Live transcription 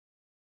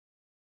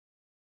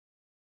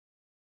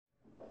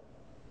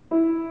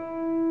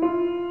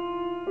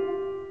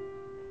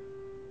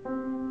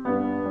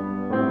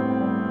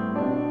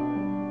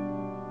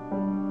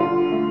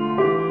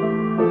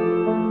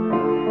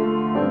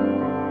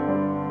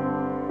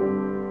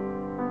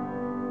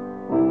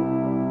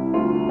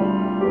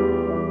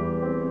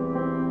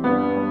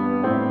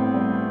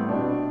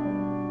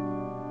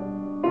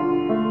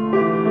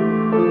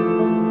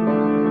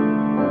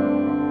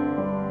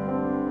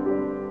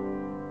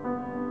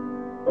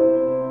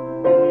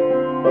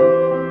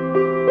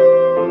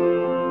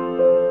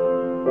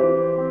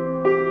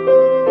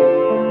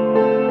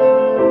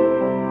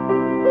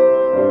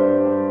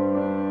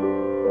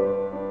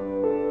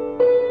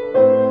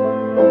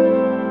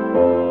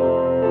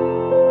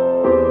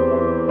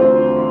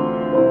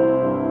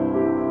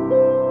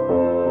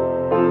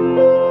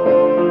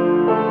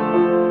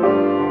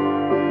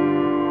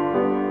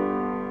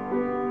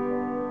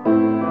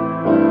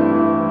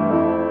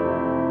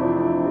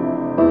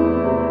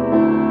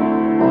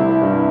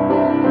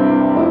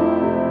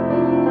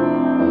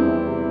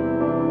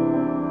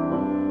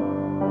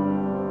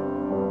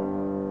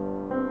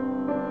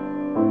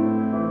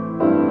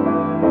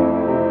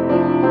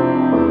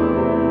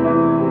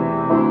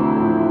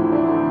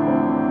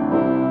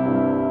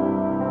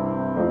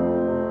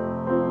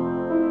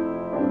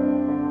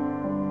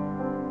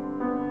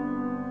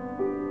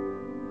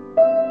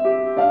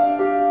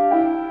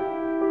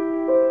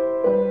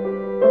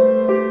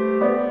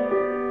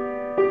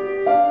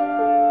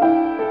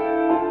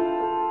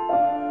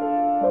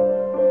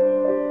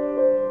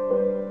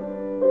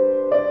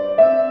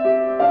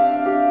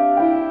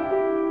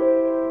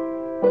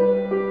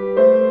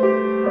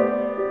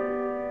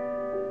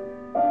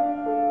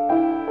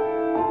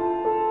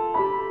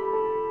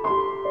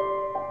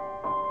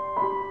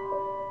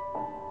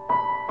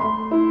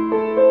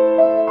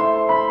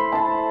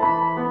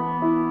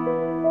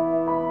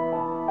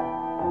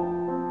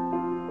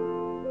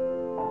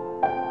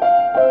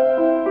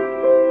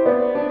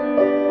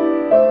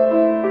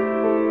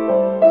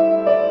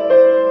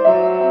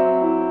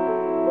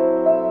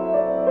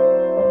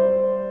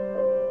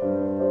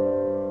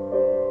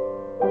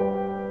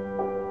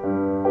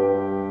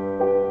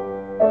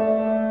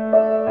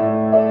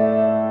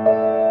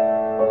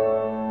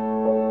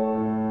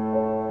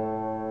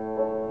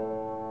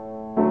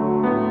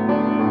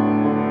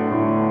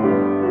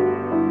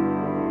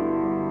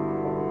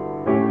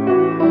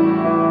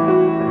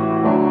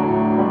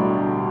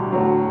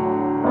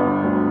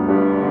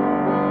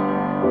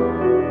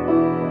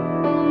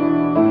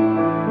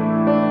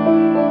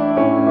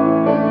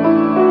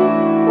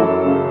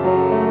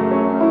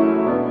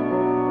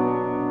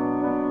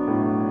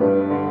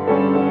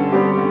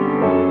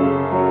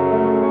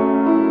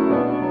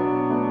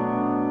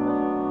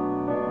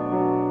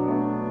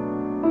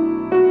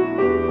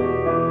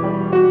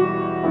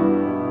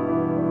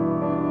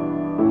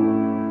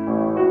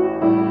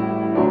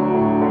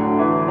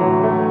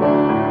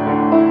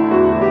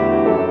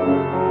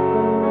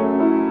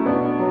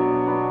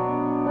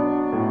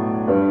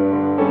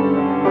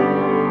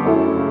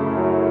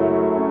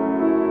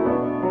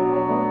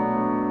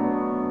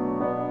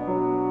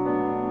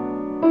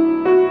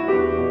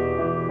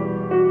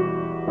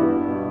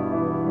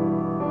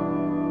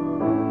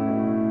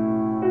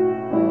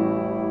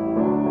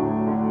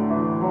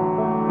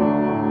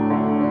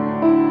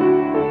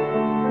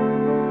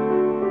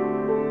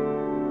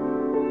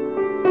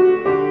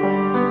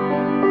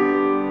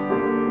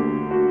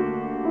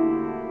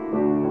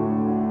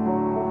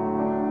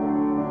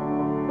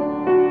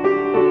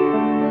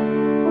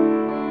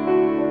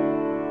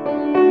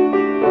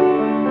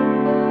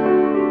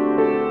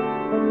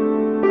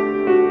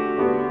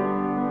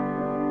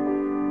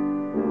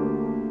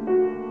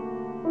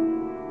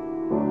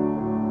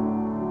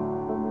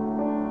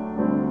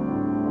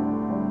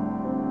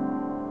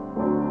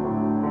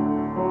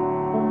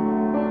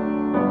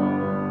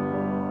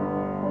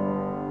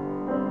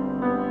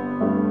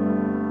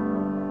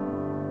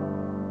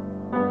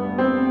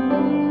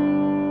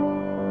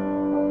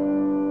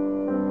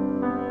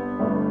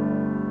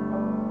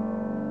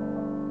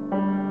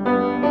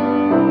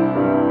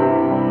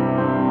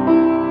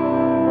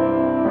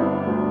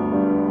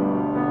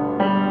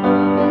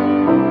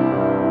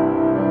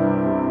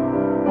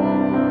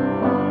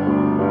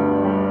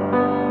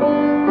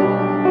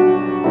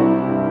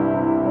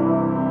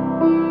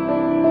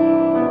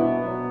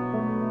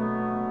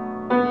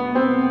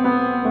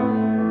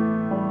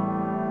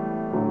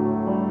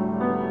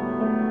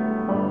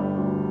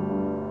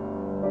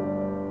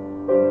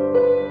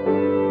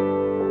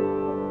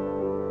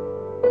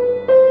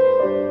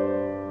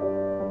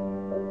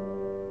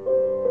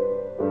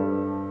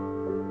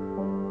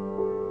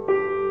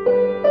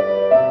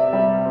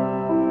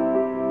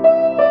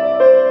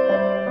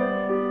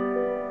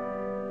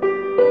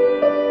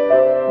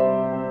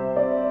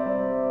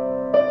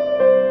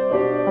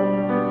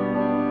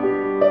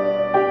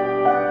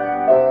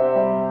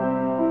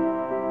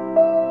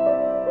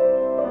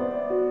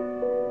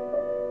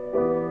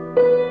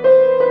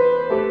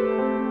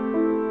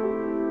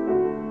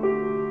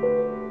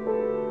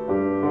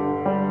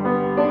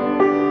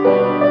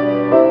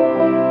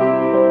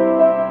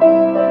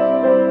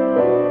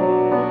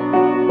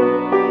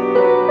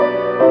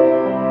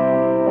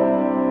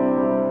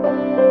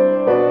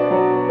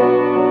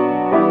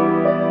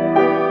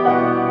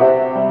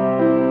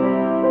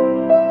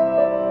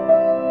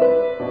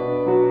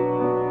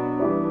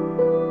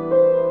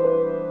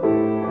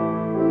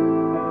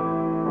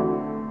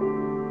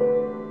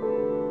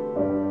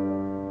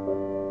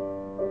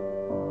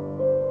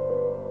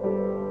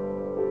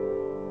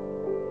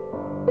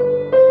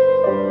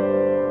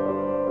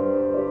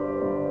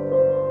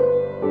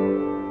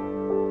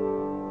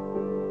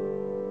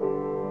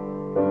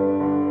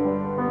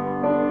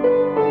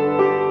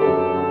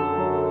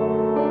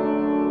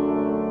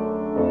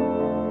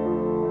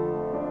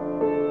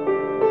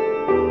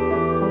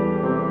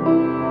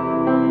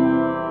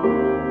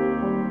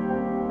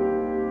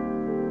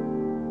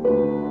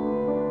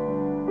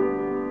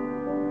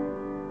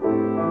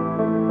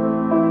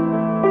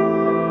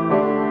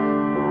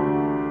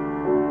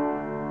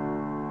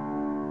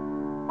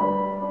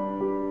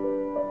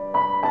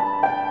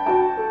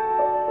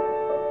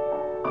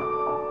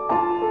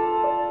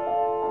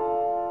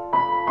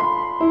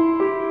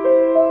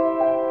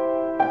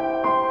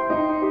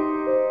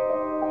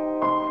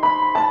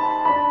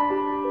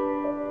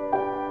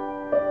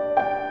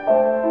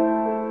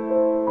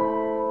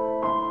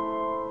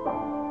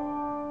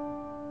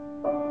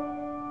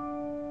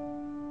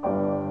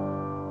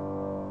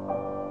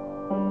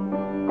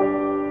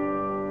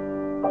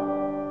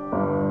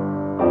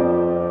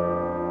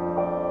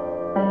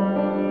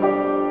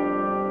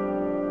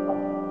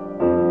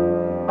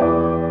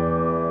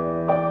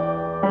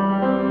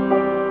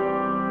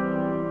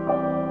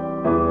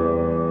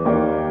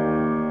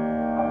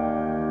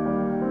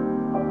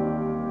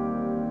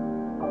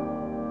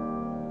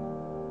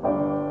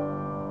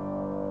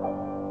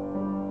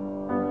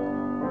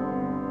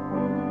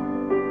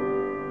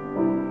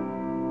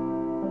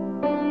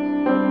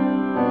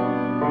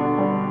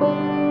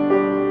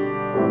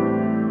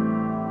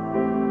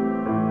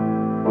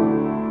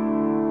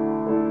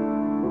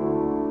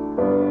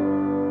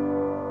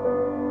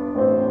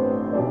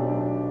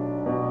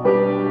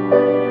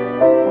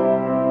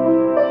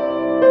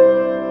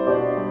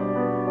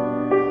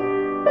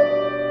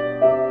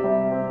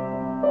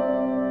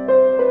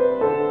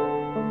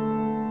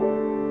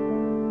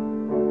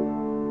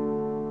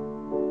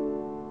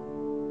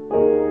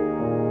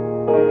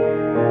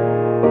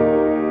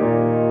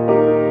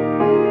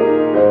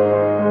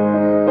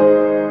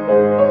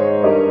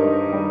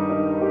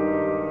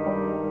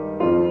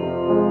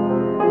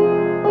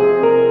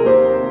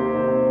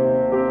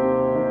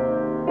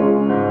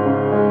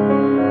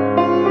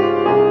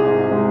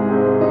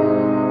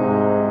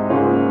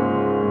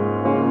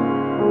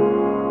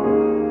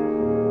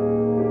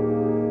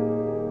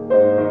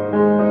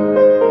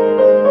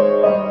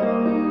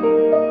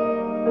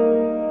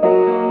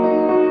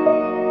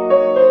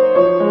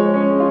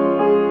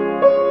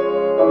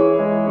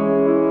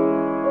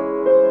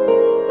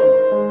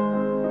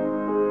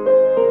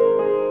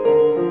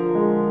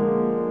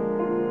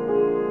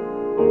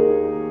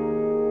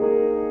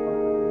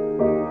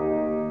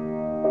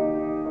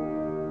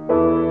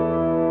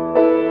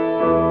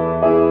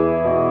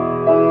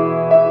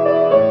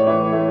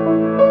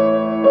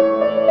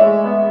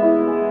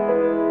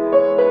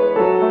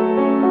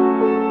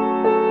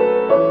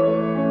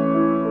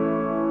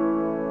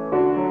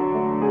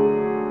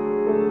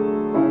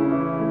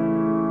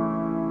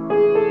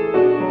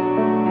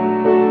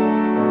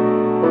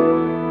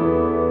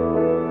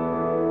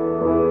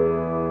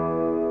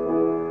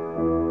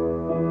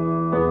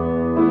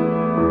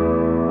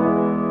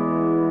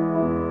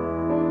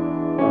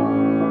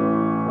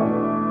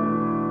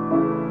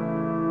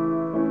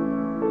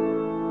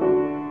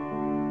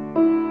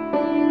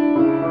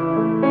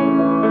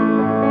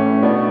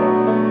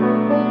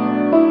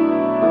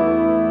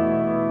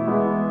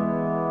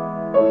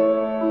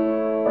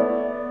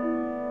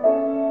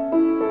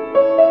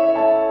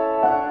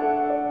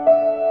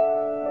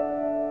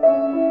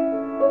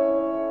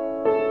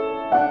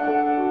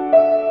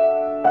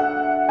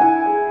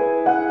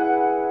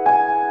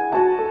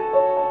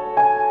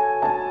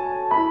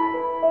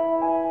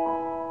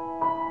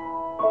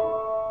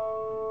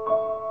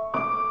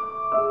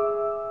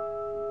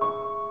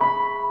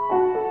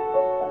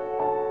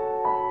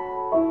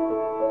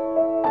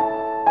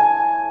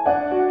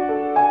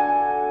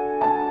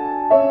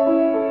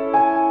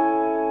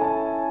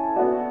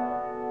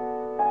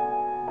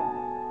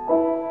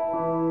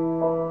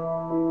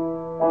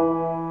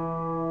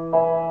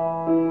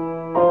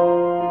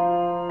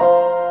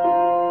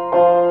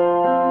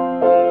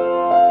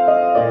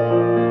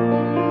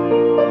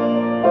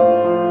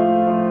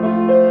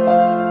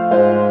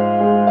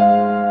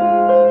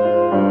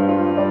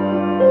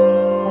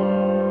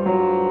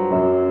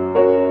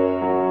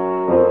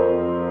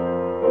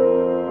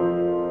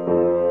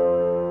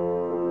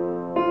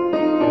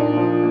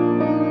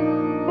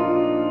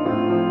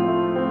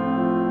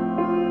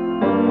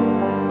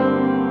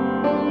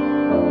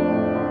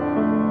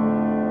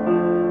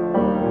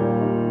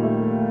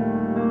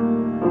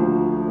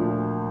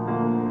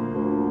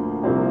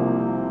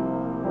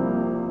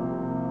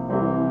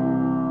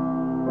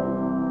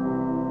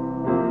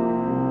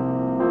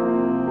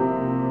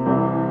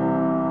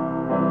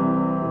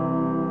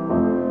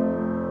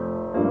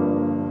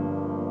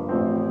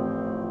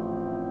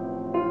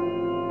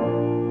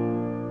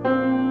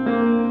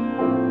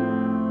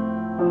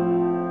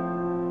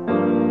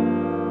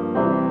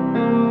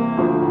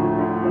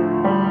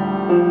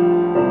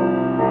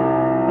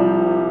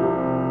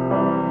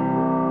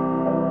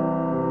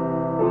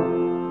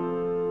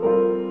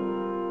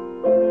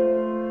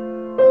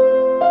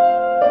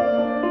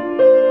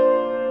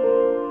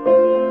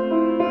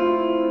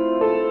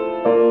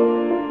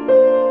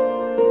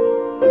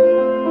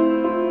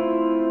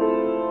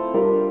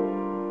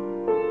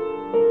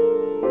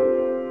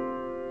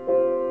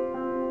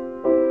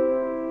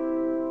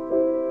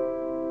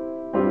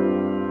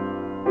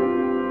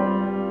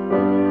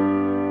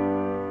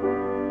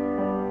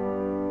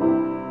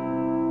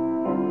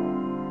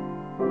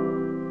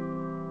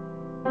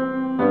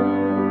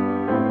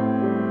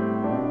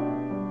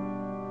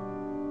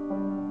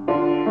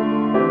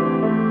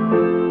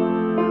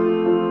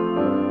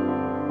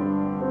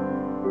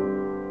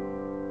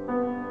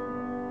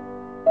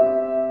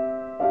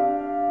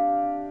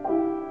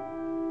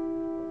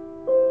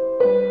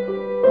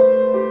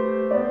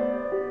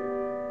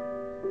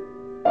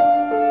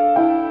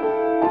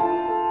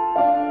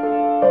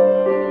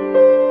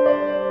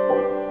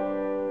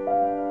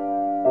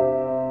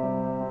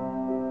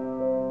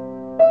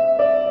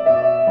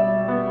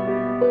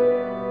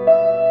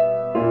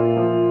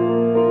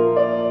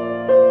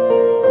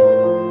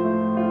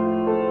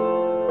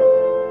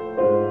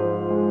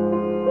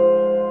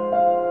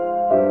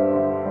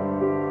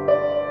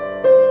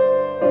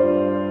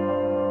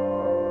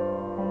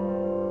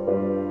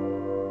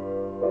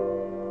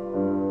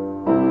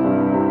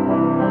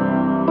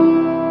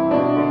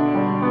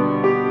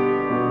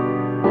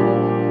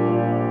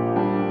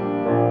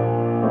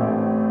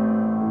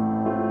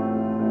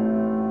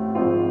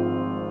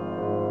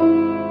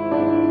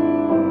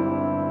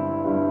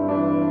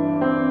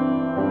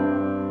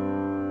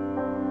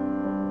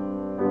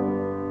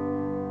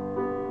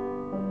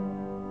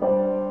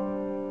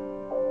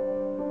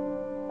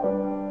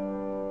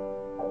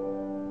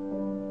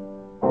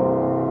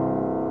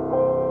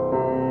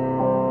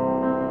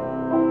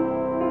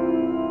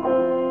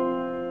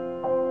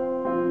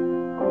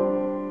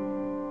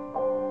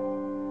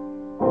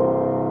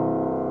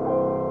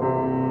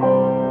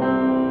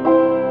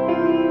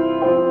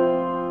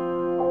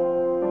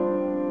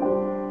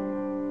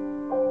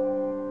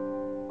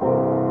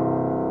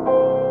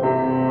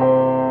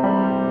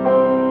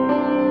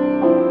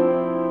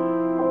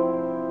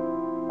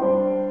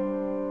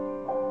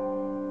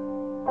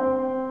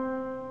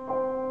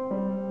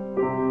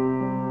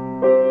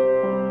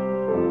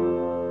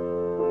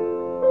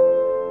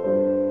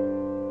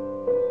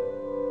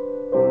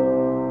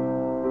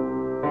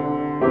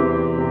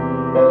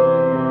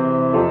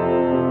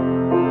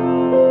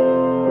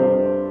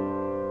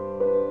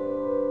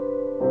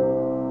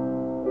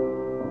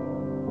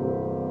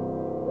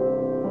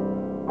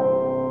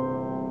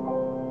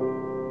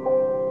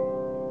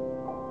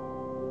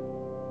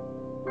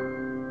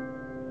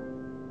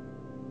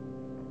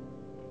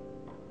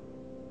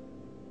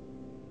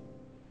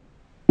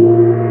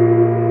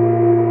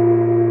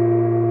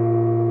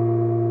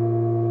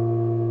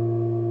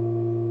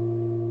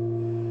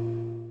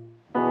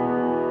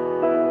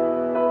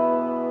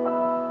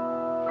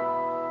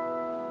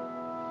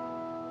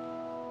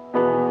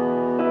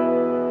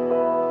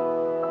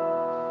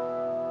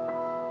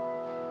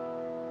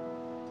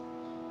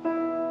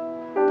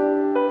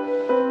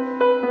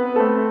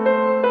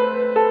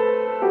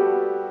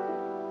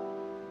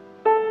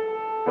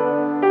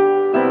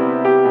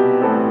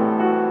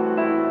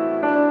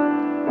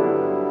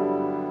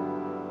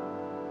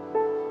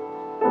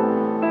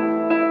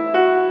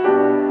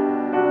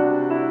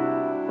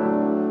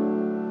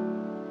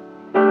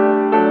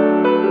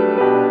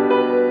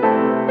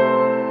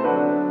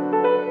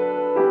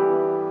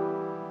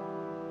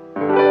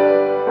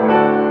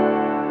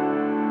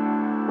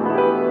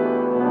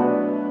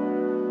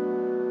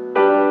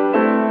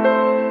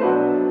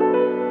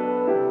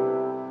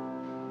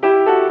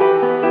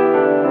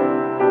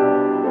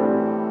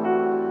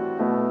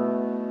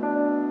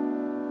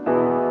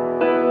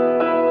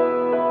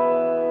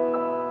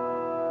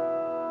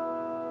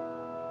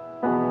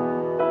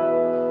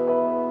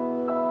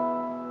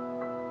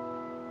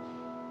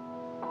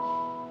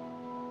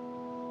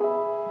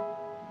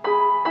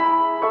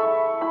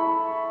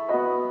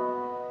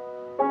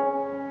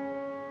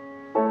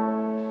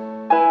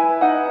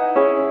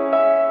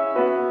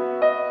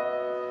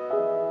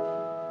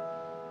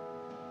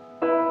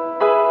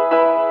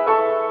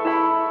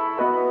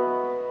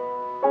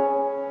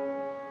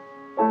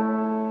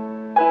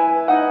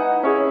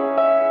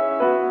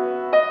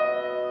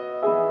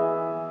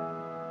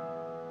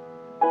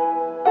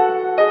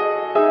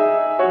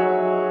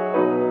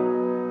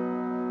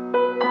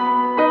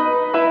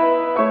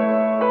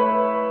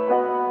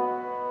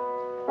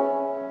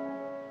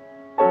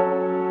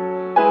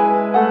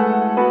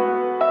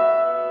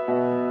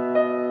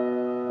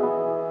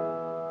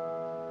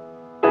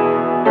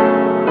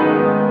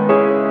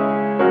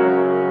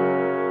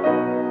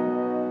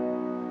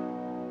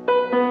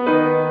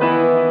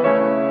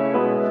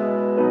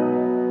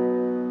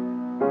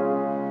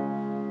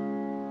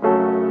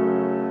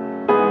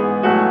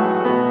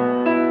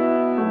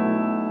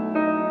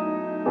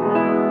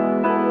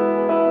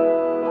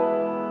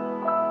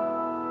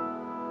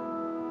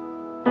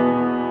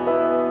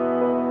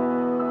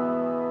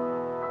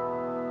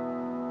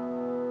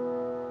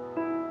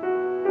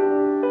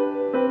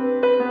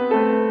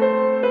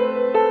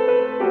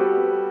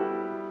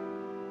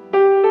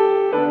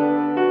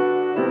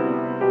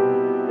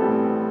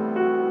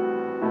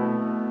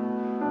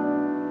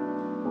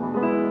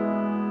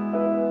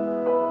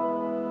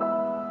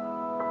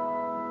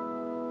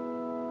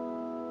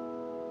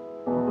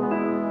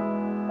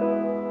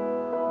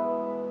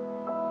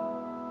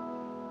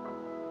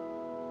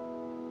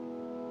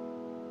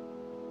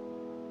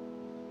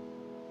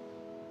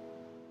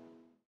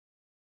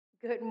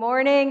Good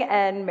morning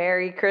and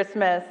Merry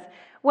Christmas.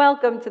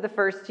 Welcome to the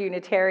First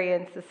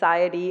Unitarian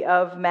Society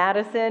of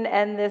Madison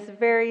and this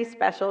very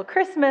special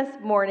Christmas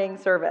morning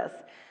service.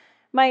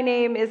 My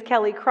name is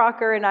Kelly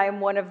Crocker and I am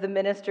one of the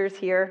ministers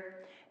here.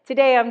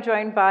 Today I'm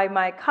joined by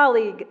my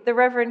colleague, the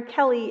Reverend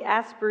Kelly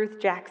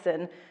Asbruth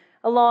Jackson,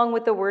 along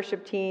with the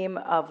worship team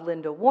of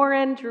Linda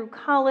Warren, Drew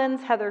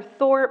Collins, Heather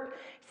Thorpe,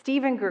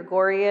 Stephen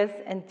Gregorius,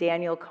 and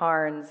Daniel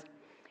Carnes.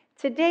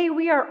 Today,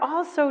 we are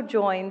also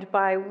joined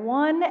by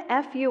one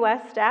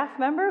FUS staff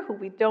member who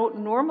we don't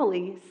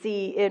normally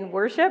see in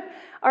worship,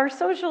 our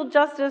social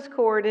justice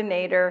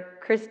coordinator,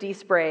 Christy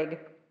Sprague.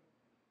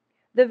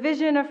 The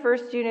vision of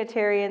First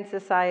Unitarian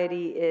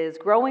Society is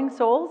growing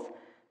souls,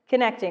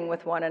 connecting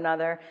with one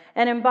another,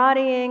 and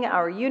embodying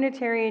our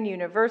Unitarian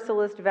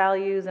Universalist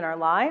values in our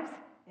lives,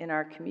 in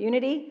our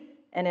community,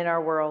 and in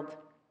our world.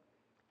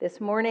 This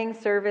morning's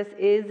service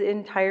is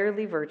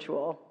entirely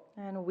virtual.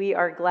 And we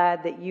are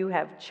glad that you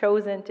have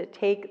chosen to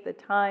take the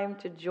time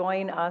to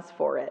join us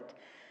for it.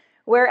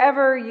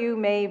 Wherever you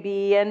may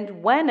be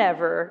and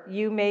whenever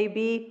you may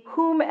be,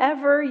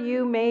 whomever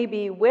you may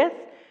be with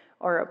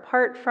or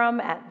apart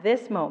from at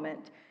this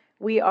moment,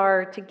 we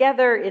are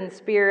together in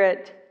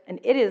spirit, and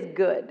it is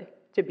good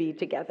to be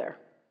together.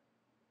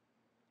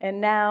 And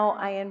now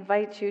I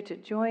invite you to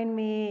join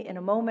me in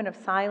a moment of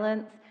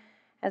silence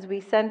as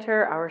we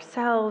center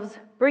ourselves,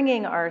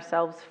 bringing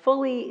ourselves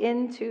fully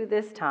into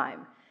this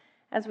time,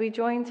 as we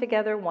join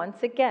together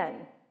once again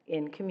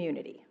in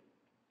community.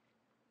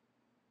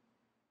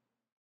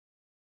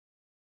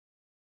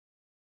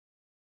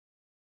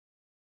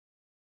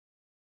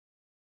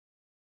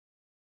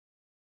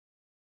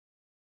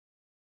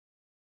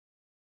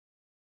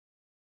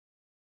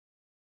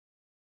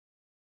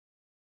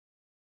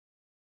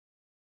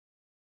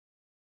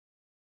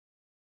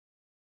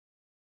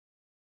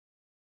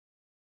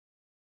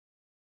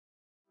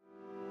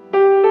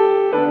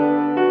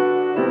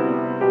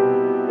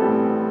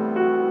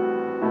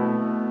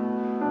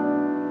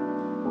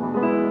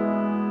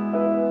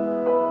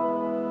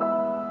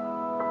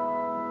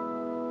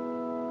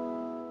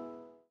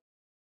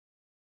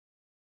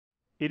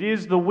 It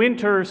is the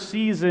winter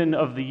season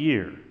of the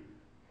year,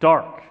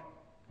 dark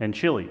and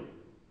chilly.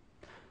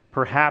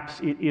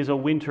 Perhaps it is a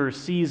winter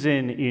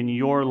season in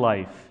your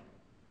life,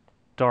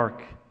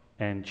 dark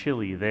and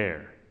chilly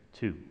there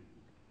too.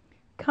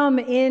 Come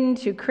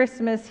into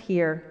Christmas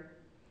here.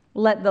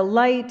 Let the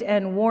light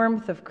and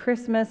warmth of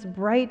Christmas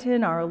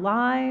brighten our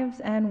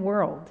lives and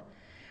world.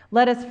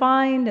 Let us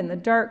find in the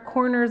dark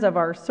corners of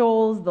our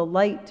souls the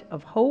light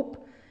of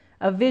hope,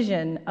 a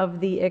vision of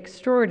the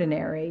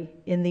extraordinary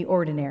in the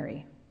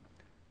ordinary.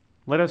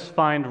 Let us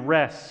find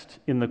rest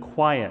in the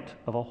quiet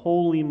of a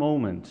holy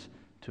moment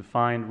to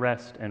find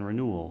rest and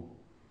renewal.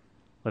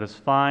 Let us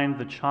find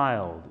the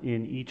child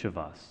in each of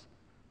us,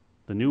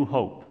 the new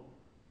hope,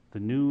 the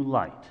new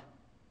light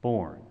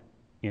born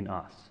in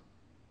us.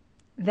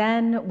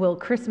 Then will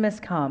Christmas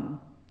come.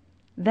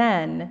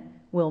 Then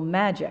will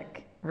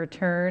magic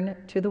return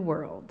to the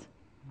world.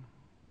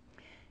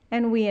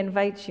 And we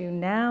invite you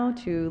now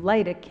to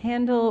light a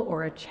candle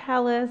or a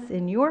chalice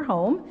in your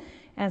home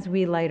as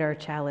we light our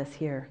chalice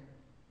here.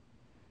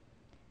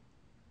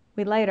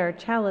 We light our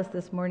chalice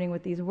this morning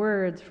with these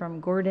words from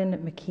Gordon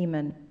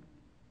McKeeman.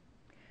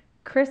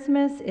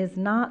 Christmas is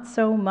not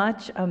so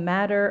much a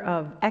matter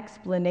of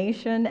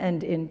explanation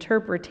and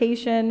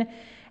interpretation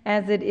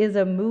as it is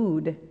a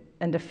mood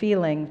and a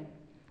feeling.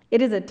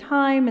 It is a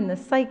time in the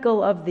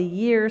cycle of the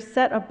year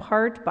set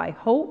apart by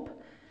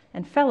hope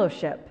and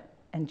fellowship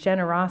and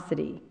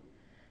generosity.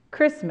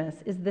 Christmas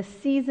is the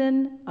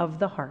season of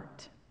the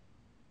heart.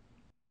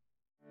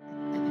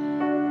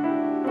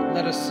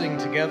 Let us sing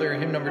together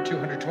hymn number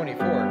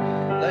 224,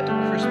 Let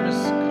Christmas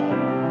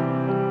Come.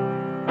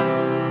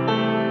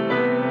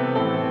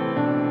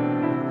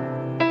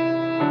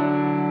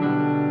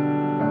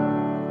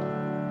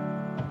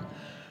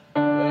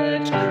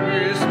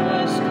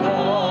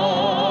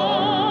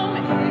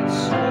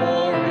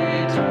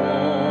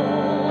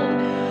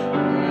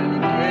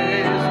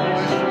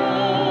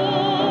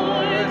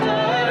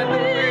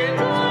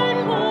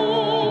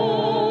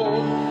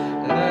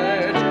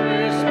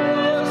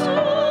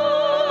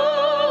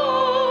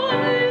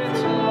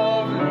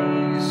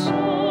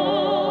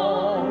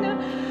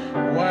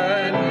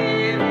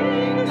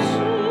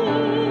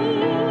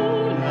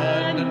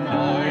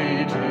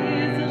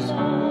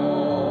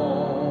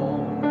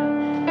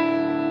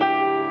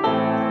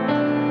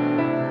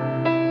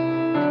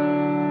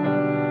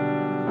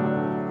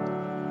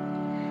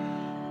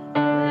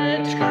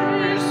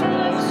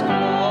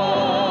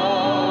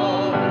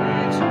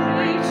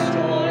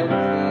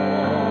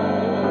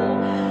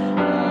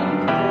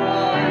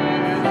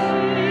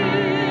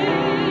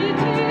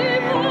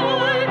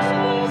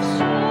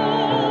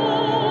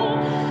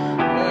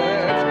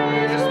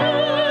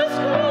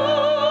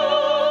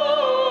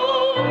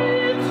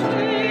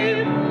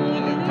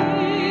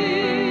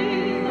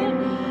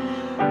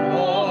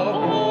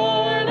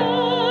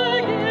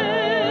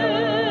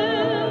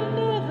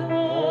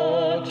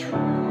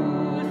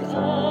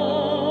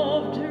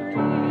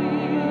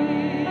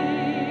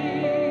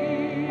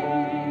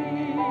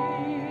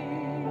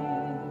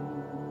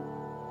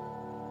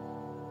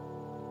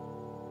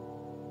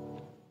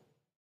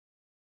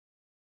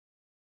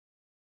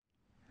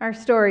 Our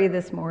story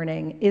this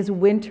morning is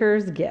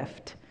Winter's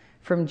Gift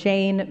from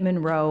Jane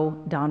Monroe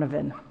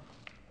Donovan.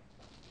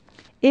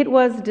 It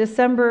was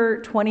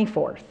December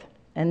 24th,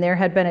 and there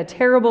had been a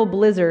terrible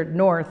blizzard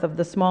north of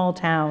the small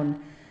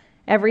town.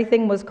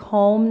 Everything was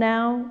calm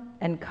now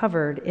and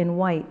covered in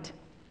white.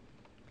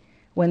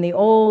 When the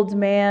old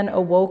man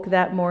awoke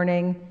that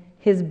morning,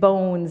 his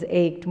bones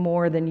ached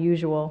more than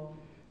usual,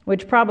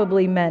 which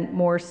probably meant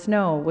more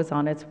snow was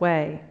on its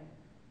way.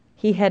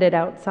 He headed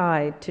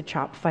outside to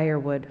chop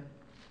firewood.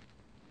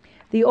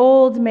 The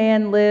old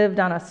man lived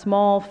on a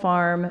small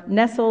farm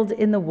nestled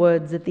in the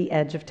woods at the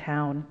edge of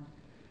town.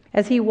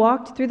 As he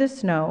walked through the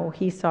snow,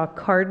 he saw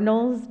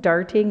cardinals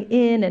darting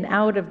in and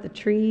out of the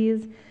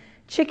trees,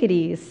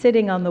 chickadees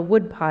sitting on the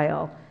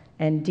woodpile,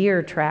 and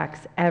deer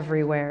tracks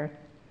everywhere.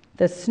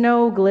 The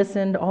snow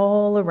glistened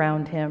all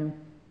around him.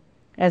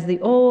 As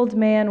the old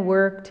man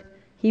worked,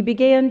 he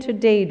began to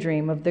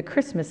daydream of the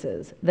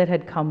Christmases that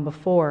had come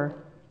before.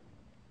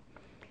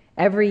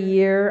 Every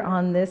year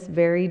on this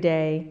very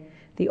day,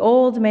 the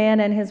old man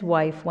and his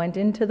wife went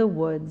into the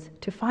woods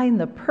to find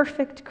the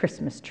perfect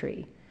Christmas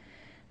tree.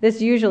 This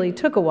usually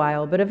took a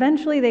while, but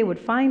eventually they would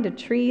find a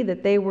tree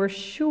that they were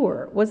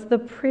sure was the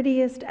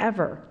prettiest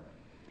ever.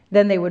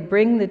 Then they would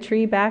bring the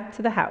tree back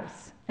to the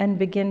house and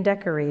begin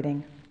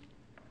decorating.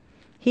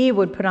 He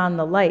would put on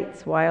the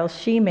lights while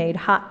she made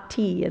hot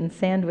tea and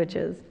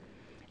sandwiches.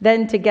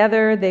 Then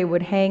together they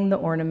would hang the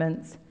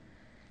ornaments.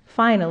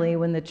 Finally,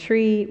 when the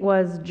tree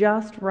was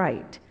just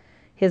right,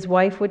 his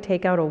wife would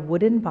take out a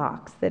wooden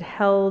box that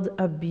held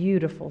a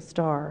beautiful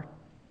star.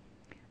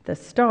 "The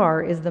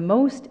star is the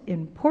most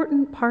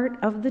important part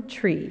of the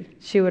tree,"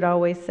 she would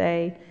always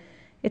say.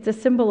 "It's a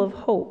symbol of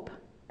hope,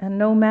 and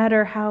no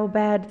matter how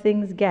bad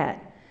things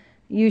get,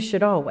 you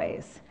should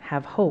always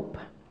have hope."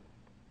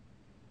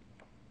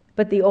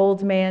 But the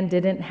old man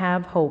didn't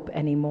have hope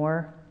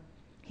anymore.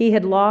 He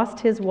had lost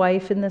his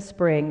wife in the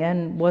spring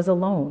and was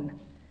alone.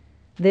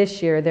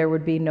 This year there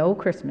would be no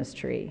Christmas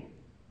tree,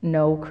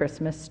 no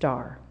Christmas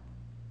star.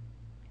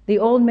 The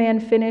old man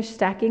finished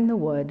stacking the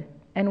wood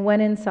and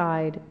went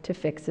inside to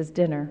fix his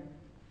dinner.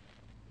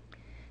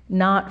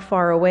 Not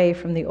far away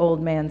from the old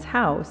man's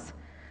house,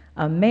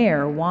 a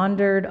mare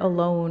wandered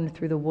alone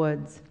through the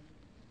woods.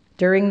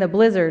 During the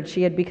blizzard,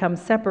 she had become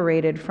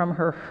separated from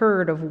her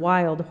herd of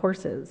wild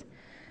horses.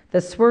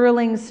 The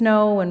swirling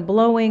snow and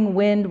blowing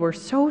wind were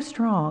so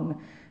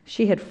strong,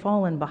 she had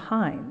fallen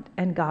behind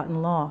and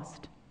gotten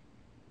lost.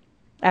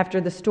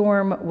 After the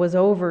storm was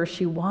over,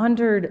 she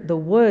wandered the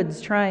woods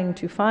trying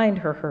to find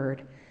her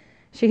herd.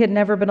 She had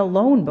never been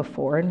alone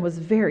before and was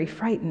very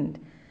frightened,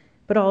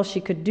 but all she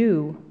could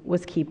do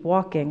was keep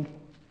walking.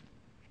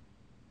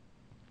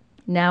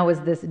 Now,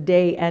 as this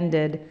day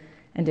ended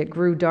and it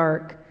grew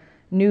dark,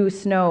 new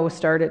snow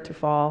started to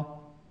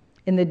fall.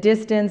 In the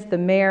distance, the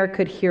mare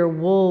could hear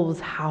wolves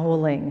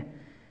howling.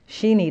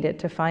 She needed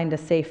to find a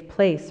safe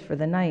place for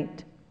the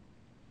night.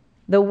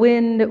 The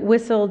wind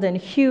whistled and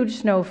huge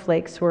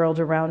snowflakes swirled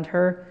around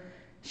her.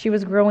 She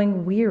was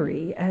growing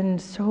weary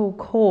and so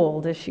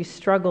cold as she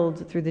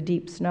struggled through the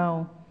deep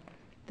snow.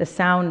 The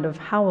sound of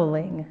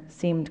howling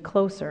seemed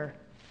closer.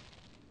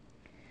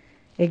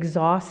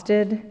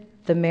 Exhausted,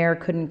 the mare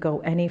couldn't go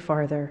any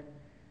farther.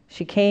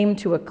 She came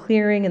to a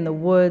clearing in the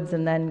woods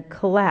and then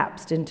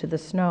collapsed into the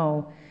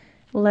snow,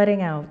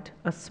 letting out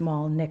a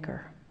small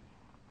nicker.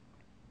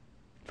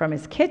 From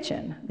his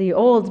kitchen, the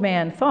old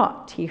man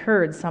thought he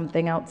heard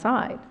something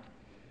outside.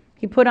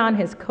 He put on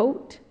his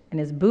coat and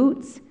his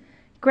boots,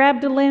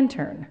 grabbed a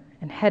lantern,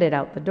 and headed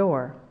out the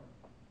door.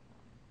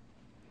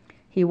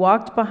 He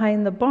walked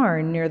behind the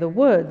barn near the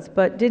woods,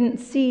 but didn't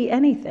see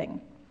anything.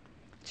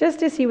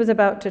 Just as he was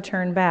about to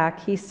turn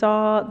back, he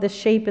saw the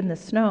shape in the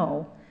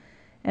snow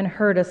and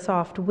heard a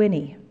soft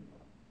whinny.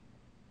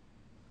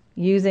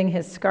 Using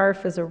his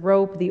scarf as a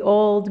rope, the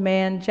old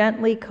man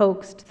gently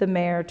coaxed the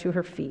mare to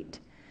her feet.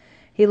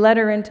 He led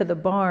her into the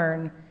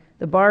barn.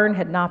 The barn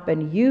had not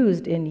been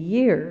used in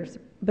years,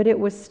 but it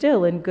was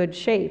still in good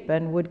shape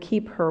and would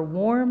keep her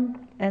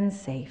warm and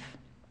safe.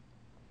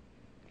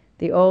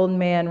 The old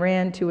man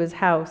ran to his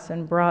house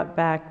and brought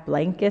back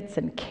blankets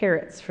and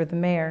carrots for the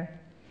mare.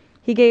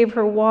 He gave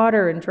her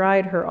water and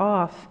dried her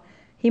off.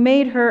 He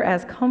made her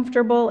as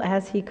comfortable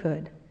as he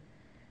could.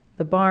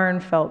 The barn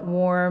felt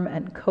warm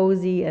and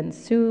cozy, and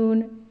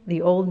soon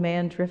the old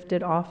man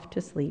drifted off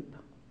to sleep.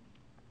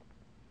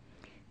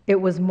 It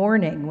was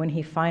morning when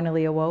he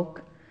finally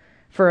awoke.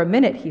 For a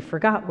minute he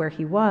forgot where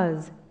he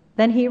was.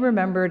 Then he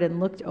remembered and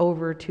looked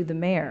over to the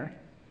mare.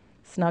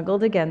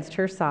 Snuggled against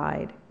her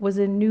side was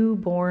a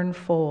newborn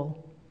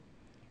foal.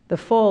 The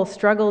foal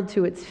struggled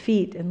to its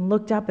feet and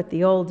looked up at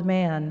the old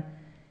man.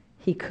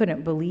 He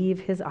couldn't believe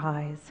his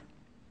eyes.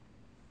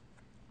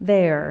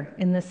 There,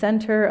 in the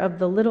center of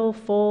the little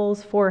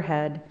foal's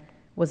forehead,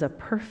 was a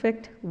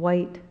perfect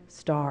white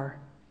star.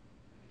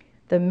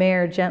 The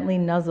mare gently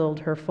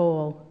nuzzled her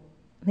foal.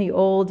 The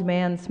old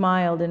man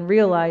smiled and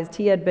realized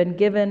he had been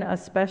given a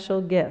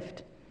special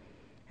gift.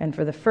 And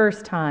for the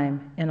first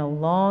time in a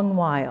long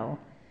while,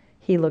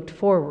 he looked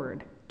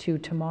forward to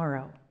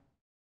tomorrow.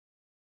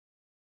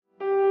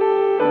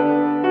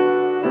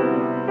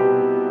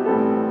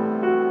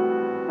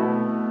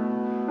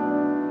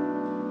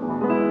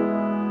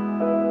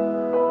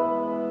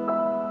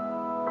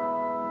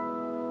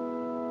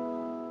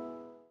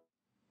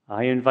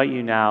 invite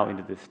you now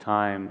into this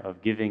time of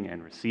giving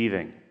and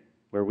receiving,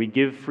 where we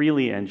give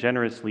freely and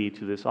generously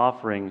to this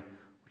offering,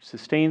 which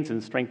sustains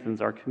and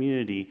strengthens our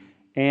community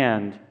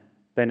and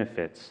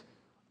benefits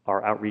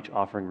our outreach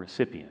offering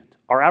recipient.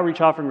 Our outreach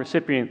offering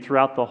recipient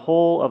throughout the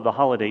whole of the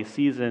holiday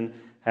season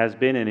has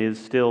been and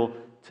is still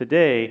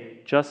today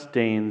Just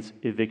Dane's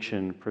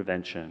eviction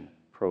prevention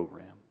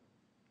program.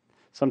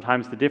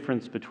 Sometimes the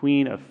difference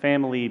between a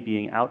family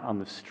being out on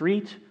the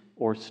street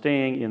or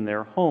staying in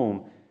their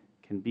home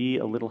can be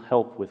a little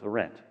help with a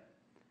rent.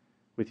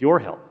 With your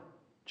help,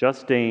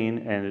 Just Dane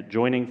and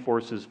Joining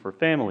Forces for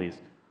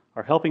Families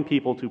are helping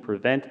people to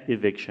prevent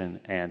eviction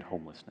and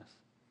homelessness.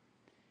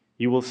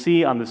 You will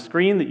see on the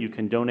screen that you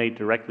can donate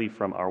directly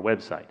from our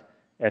website,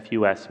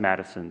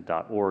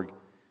 fusmadison.org,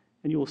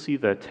 and you will see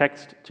the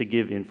text to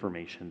give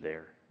information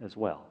there as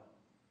well.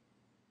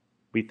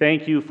 We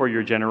thank you for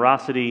your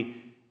generosity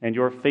and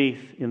your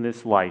faith in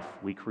this life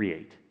we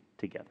create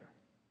together.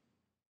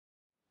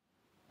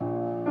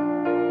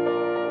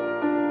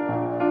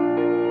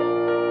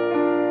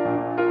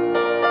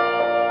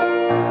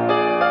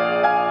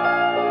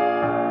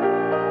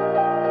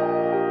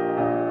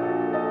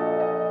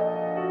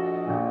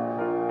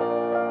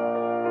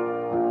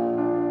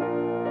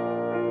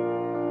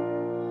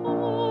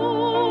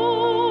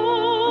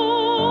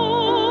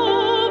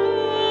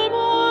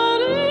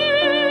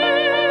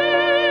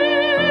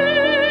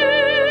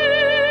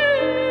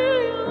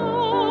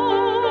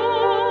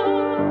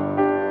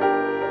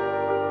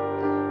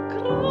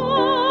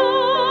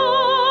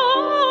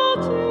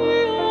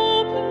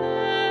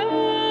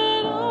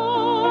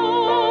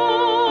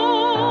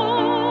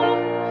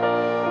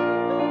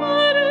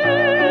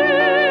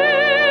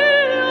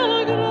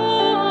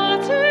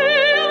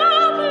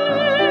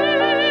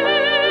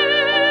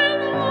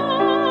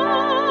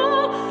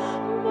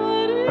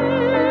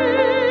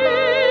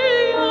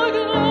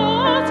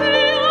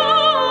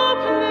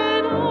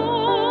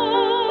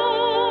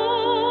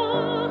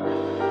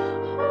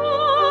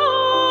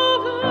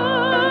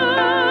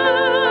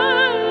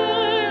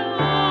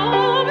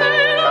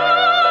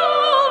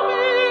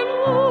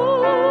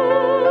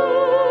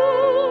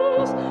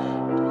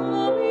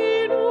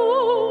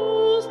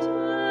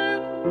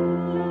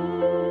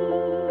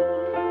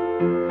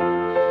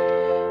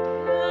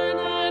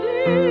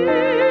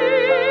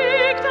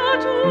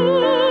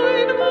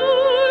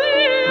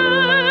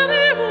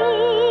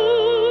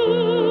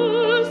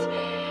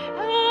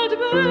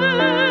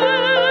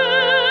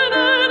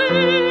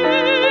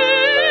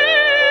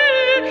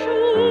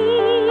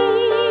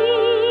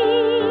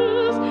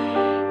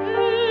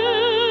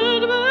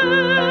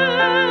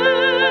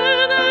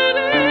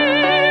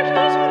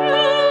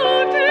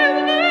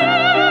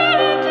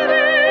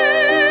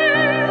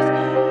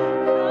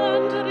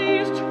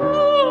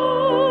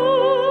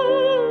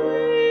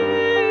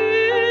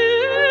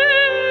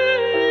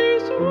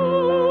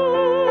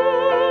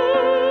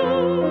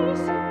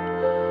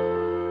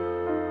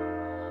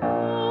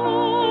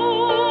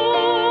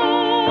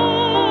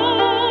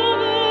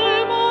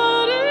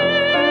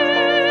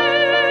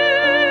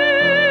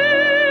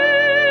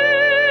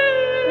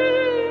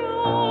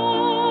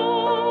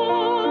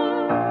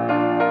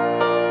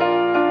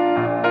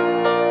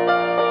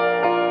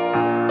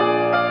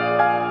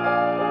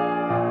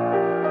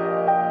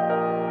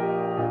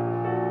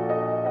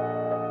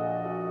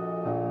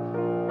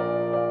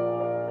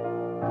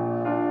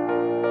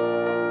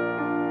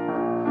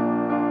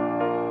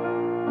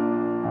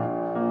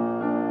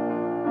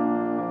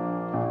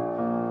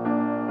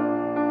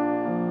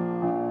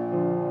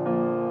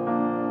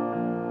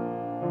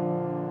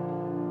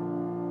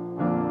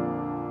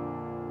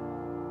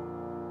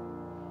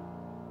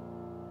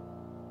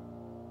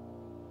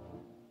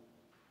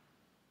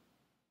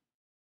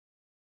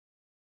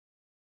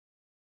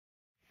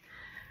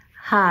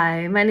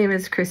 Hi, my name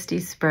is Christy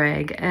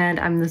Sprague, and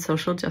I'm the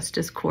Social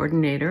Justice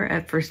Coordinator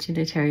at First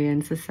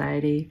Unitarian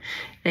Society.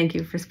 Thank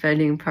you for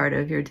spending part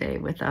of your day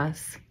with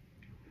us.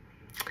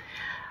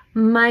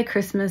 My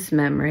Christmas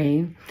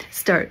memory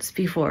starts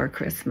before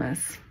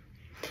Christmas.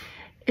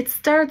 It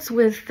starts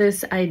with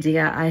this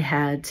idea I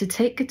had to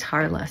take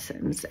guitar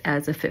lessons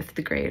as a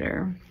fifth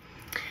grader.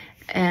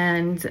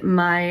 And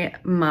my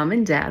mom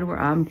and dad were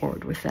on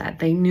board with that.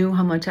 They knew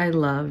how much I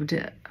loved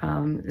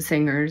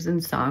singers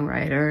and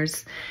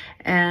songwriters.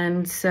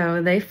 And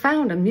so they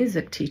found a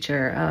music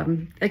teacher,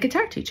 a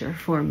guitar teacher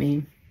for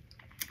me.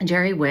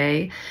 Jerry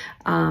Way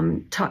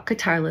taught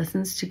guitar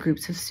lessons to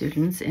groups of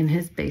students in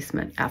his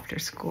basement after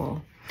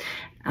school.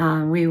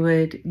 We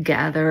would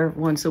gather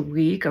once a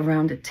week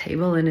around a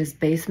table in his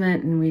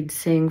basement and we'd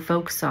sing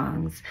folk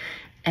songs.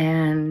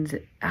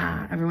 And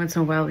every once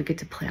in a while we get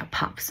to play a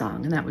pop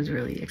song, and that was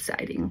really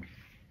exciting.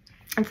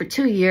 And for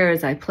 2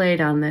 years I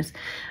played on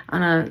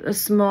a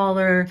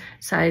smaller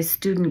size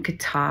student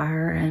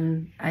guitar,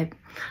 and I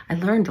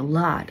learned a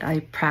lot. I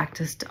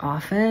practiced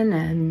often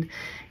and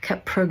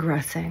kept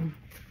progressing.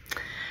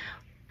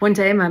 One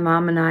day my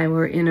mom and I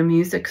were in a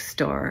music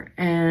store,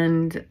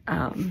 and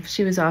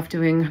she was off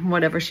doing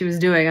whatever she was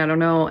doing, I don't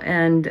know,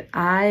 and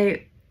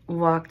I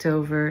walked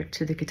over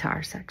to the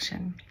guitar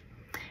section.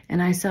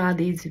 and I saw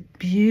these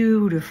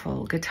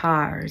beautiful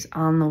guitars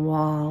on the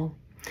wall,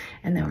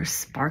 and they were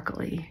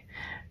sparkly.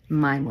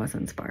 Mine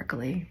wasn't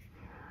sparkly.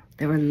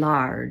 They were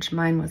large.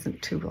 Mine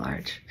wasn't too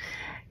large.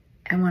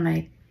 And when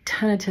I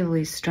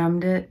tentatively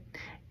strummed it,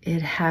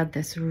 it had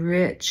this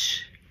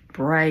rich,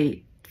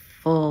 bright,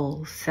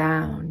 full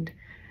sound.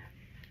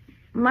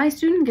 My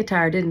student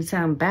guitar didn't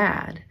sound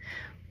bad,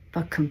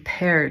 but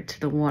compared to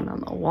the one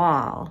on the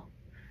wall,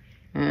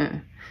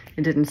 it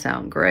didn't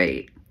sound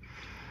great.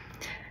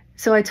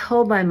 So I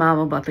told my mom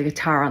about the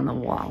guitar on the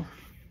wall.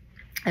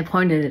 I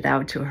pointed it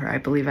out to her. I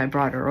believe I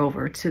brought her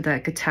over to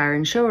that guitar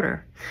and showed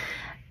her.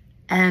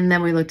 And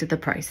then we looked at the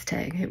price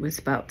tag. It was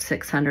about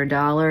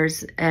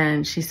 $600.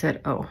 And she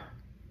said, oh,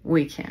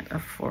 we can't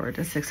afford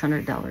a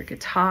 $600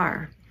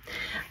 guitar.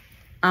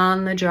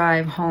 On the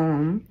drive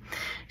home,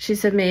 she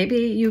said,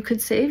 maybe you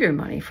could save your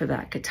money for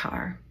that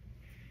guitar.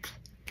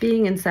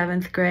 Being in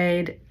 7th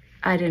grade,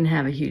 I didn't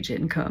have a huge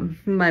income.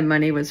 My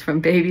money was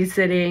from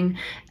babysitting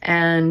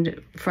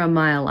and from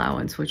my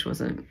allowance, which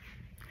was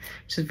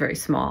very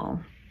small.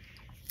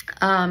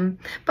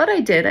 But I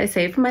did. I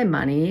saved my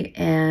money,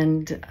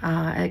 and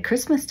at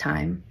Christmas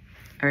time,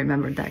 I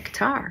remembered that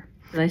guitar.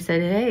 And I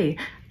said, hey,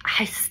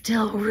 I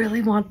still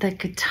really want that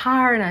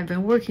guitar, and I've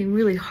been working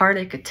really hard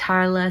at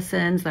guitar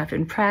lessons. I've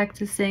been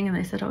practicing. And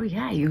they said, oh,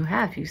 yeah, you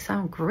have. You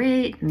sound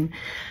great. And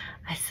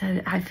I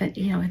said,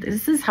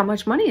 this is how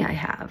much money I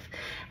have.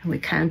 And we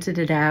counted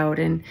it out,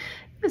 and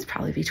it was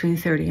probably between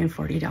 $30 and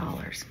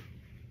 $40.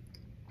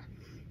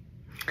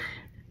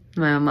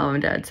 My mom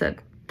and dad said,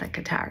 that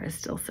guitar is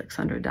still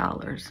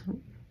 $600.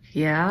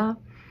 Yeah,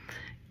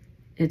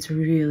 it's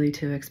really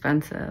too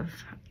expensive.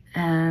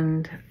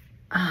 And,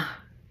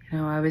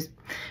 I was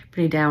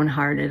pretty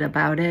downhearted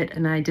about it,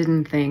 and I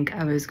didn't think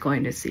I was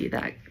going to see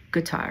that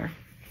guitar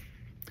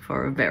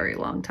for a very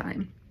long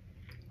time.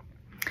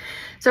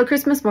 So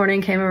Christmas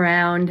morning came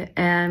around,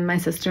 and my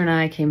sister and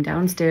I came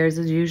downstairs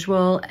as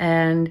usual,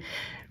 and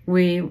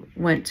we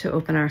went to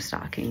open our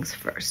stockings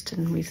first,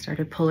 and we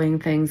started pulling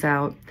things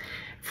out.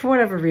 For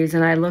whatever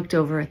reason, I looked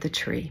over at the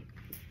tree,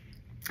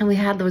 and we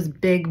had those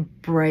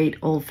big, bright,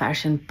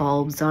 old-fashioned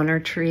bulbs on our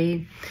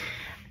tree.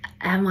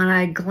 And when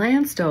I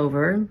glanced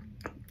over,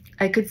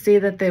 I could see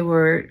that they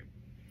were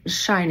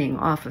shining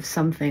off of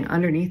something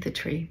underneath the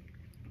tree.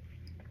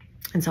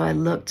 And so I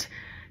looked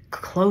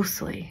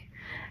closely,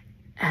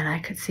 and I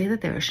could see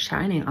that they were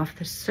shining off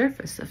the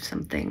surface of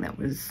something that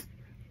was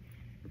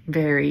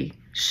very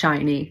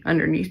shiny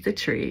underneath the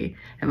tree,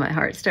 and my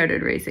heart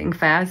started racing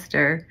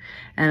faster,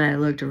 and I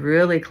looked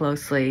really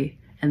closely,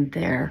 and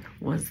there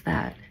was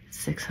that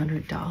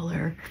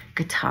 $600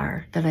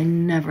 guitar that I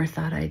never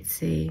thought I'd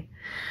see.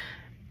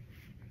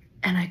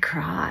 And I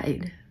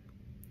cried.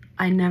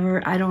 I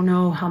don't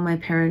know how my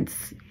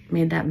parents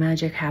made that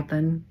magic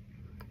happen,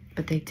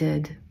 but they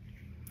did.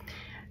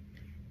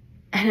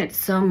 And it's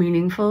so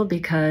meaningful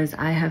because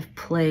I have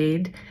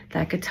played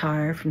that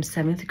guitar from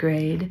 7th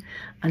grade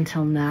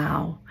until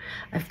now.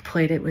 I've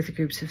played it with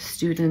groups of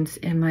students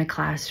in my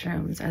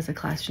classrooms as a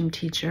classroom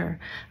teacher.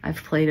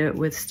 I've played it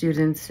with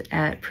students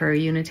at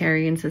Prairie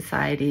Unitarian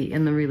Society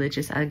in the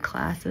religious ed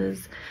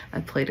classes.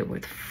 I've played it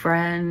with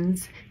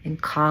friends in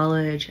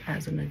college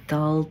as an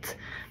adult.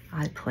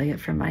 I play it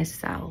for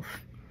myself.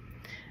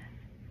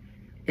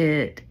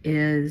 It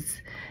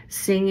is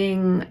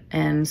singing,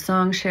 and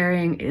song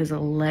sharing is a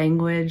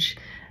language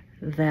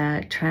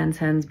that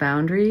transcends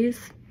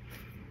boundaries.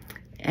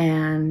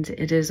 And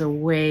it is a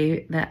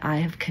way that I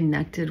have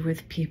connected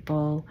with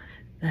people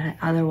that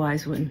I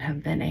otherwise wouldn't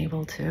have been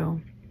able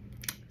to.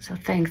 So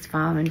thanks,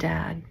 Mom and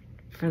Dad,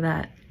 for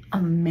that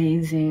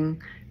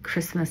amazing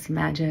Christmas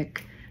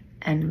magic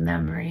and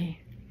memory.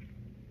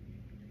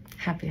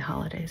 Happy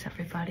holidays,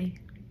 everybody.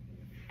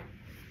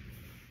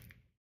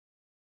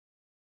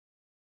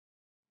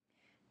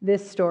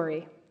 This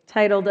story,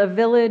 titled A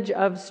Village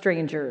of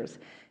Strangers,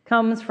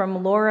 comes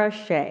from Laura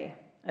Shea,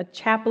 a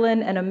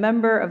chaplain and a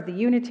member of the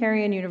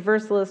Unitarian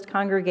Universalist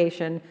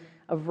congregation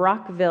of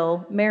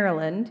Rockville,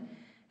 Maryland.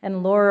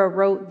 And Laura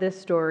wrote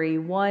this story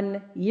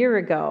 1 year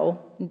ago,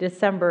 in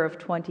December of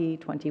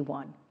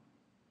 2021.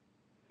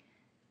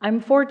 I'm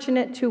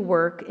fortunate to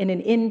work in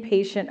an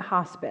inpatient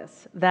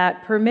hospice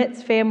that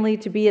permits family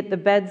to be at the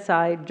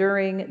bedside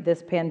during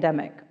this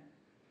pandemic.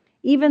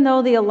 Even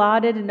though the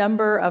allotted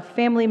number of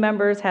family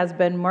members has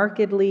been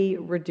markedly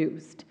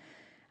reduced,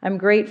 I'm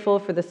grateful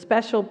for the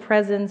special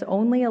presence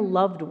only a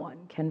loved one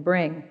can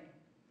bring.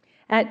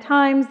 At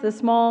times, the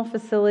small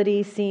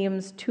facility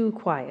seems too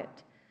quiet.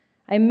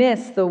 I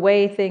miss the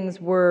way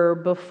things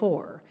were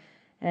before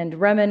and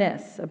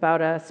reminisce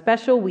about a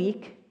special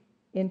week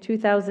in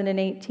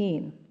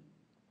 2018.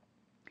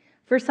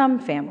 For some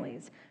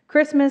families,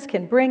 Christmas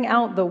can bring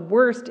out the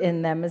worst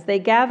in them as they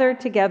gather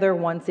together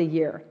once a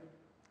year.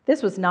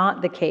 This was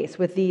not the case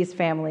with these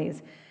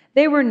families.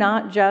 They were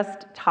not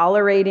just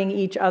tolerating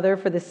each other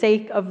for the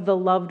sake of the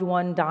loved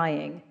one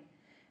dying.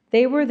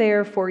 They were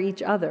there for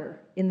each other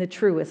in the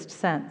truest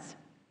sense.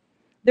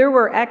 There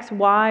were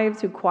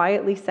ex-wives who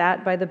quietly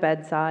sat by the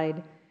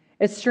bedside,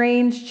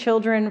 Estranged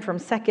children from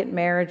second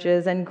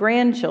marriages and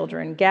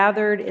grandchildren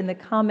gathered in the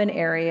common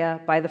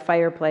area by the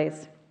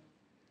fireplace.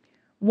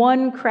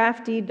 One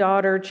crafty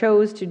daughter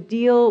chose to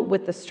deal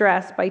with the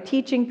stress by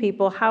teaching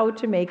people how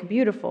to make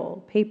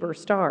beautiful paper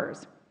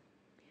stars.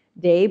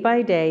 Day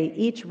by day,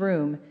 each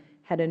room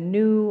had a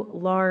new,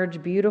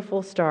 large,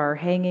 beautiful star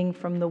hanging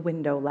from the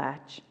window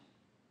latch.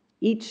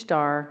 Each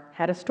star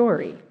had a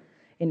story,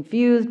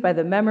 infused by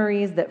the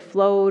memories that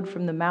flowed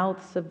from the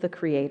mouths of the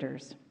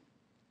creators.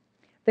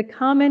 The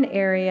common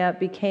area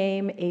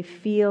became a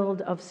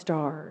field of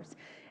stars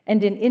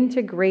and an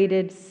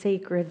integrated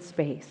sacred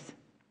space.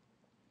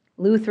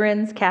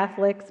 Lutherans,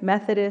 Catholics,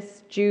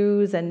 Methodists,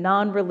 Jews, and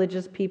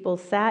non-religious people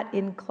sat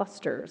in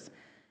clusters,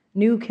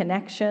 new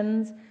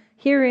connections,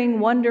 hearing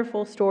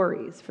wonderful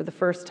stories for the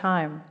first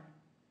time.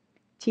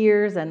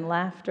 Tears and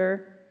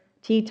laughter,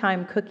 tea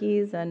time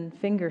cookies and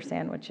finger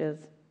sandwiches,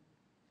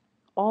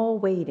 all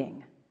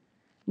waiting,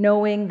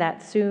 knowing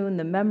that soon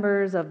the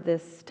members of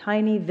this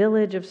tiny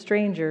village of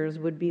strangers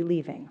would be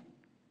leaving.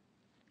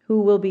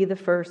 Who will be the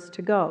first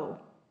to go?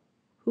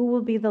 Who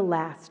will be the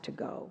last to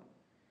go?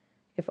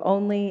 If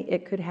only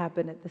it could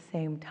happen at the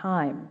same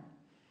time,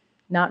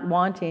 not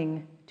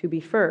wanting to be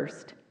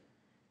first,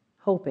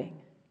 hoping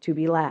to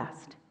be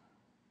last,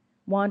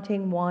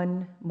 wanting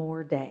one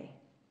more day,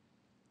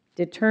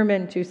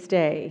 determined to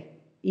stay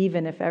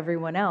even if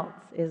everyone else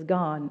is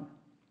gone.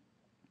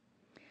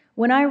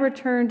 When I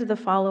returned the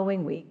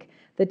following week,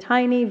 the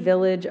tiny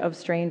village of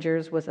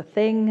strangers was a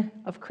thing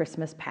of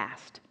Christmas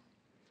past.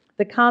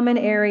 The common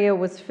area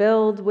was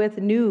filled with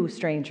new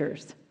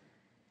strangers.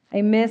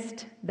 I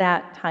missed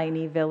that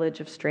tiny village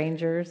of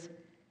strangers.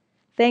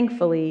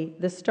 Thankfully,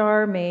 the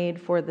star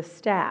made for the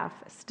staff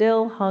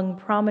still hung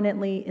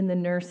prominently in the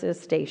nurse's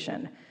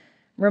station,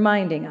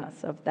 reminding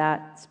us of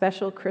that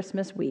special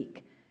Christmas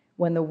week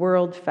when the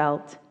world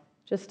felt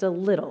just a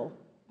little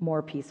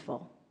more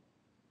peaceful.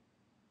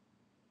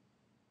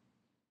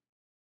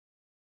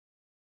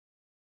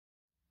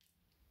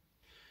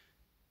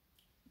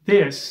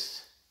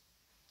 This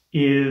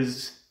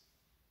is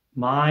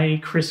my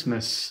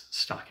Christmas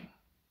stocking.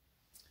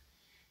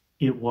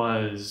 It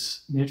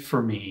was knit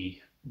for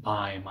me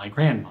by my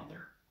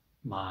grandmother,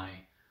 my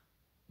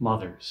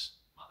mother's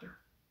mother.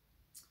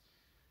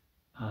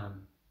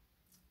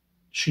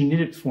 She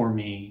knit it for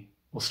me,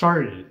 well,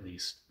 started it at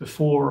least,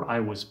 before I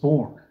was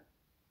born.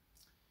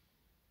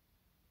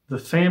 The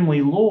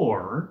family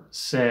lore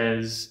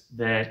says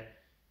that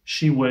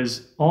she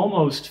was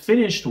almost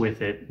finished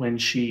with it when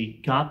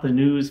she got the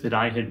news that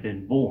I had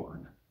been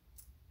born.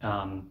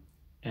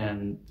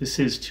 And this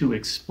is to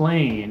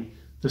explain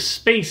the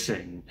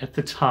spacing at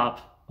the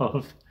top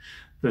of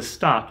the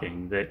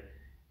stocking, that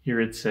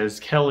here it says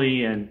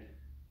Kelly, and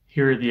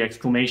here are the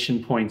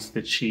exclamation points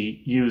that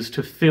she used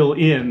to fill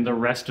in the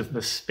rest of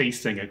the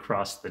spacing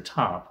across the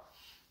top.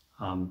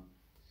 I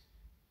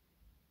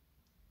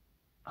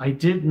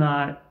did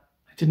not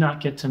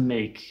get to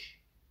make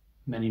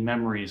many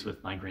memories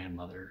with my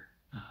grandmother.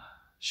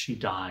 She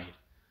died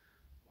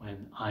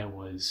when I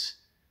was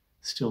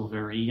still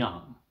very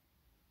young.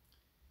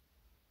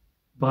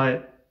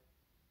 But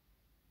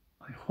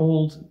I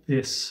hold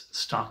this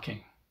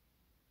stocking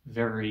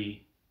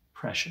very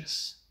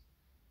precious.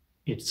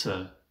 It's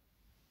a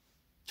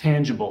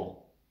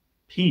tangible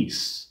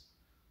piece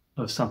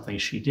of something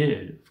she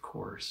did, of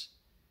course.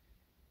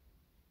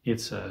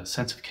 It's a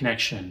sense of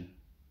connection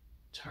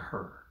to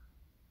her.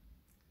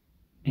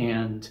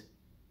 And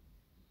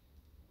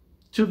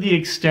to the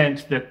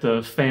extent that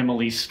the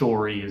family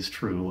story is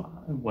true,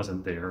 I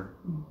wasn't there,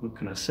 what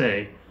can I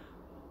say?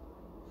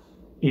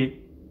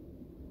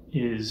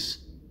 It's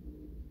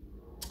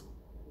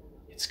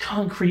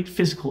concrete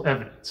physical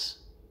evidence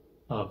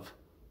of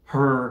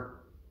her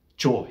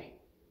joy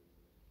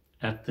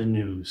at the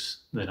news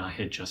that I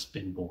had just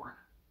been born.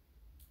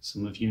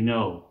 Some of you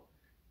know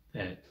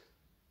that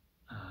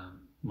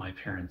my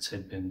parents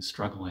had been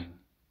struggling,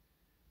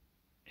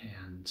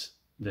 and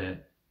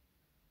that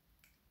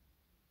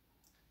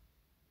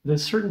the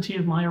certainty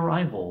of my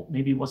arrival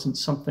maybe wasn't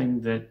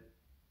something that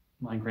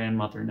my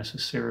grandmother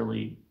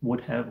necessarily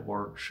would have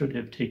or should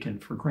have taken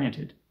for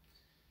granted.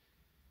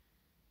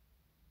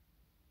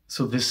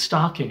 So this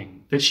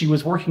stocking, that she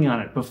was working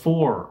on it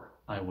before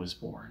I was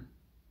born,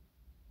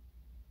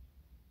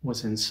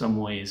 was in some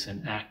ways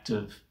an act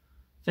of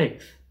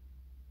faith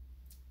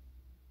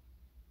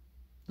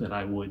that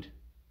I would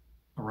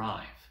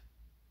arrive,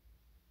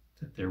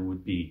 that there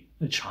would be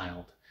a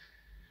child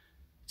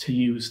to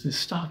use this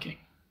stocking.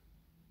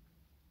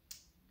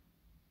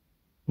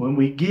 When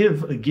we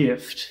give a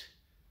gift,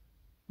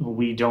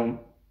 we don't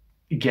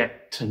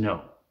get to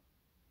know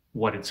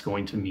what it's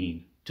going to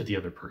mean to the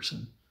other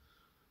person,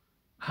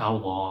 how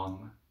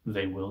long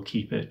they will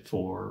keep it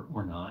for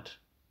or not,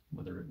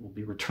 whether it will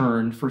be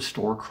returned for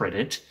store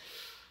credit.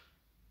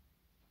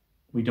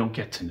 We don't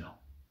get to know.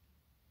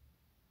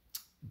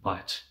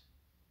 But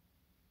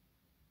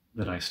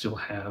that I still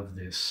have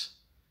this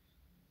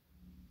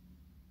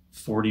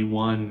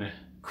 41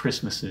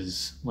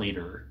 Christmases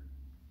later,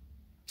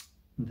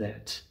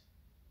 that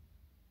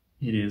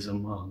It is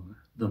among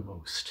the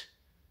most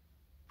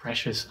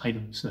precious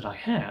items that I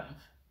have.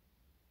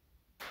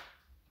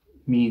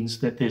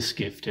 Means that this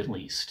gift at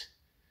least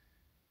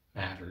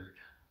mattered,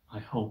 I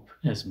hope,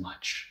 as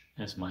much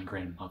as my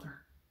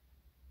grandmother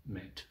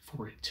meant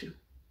for it to.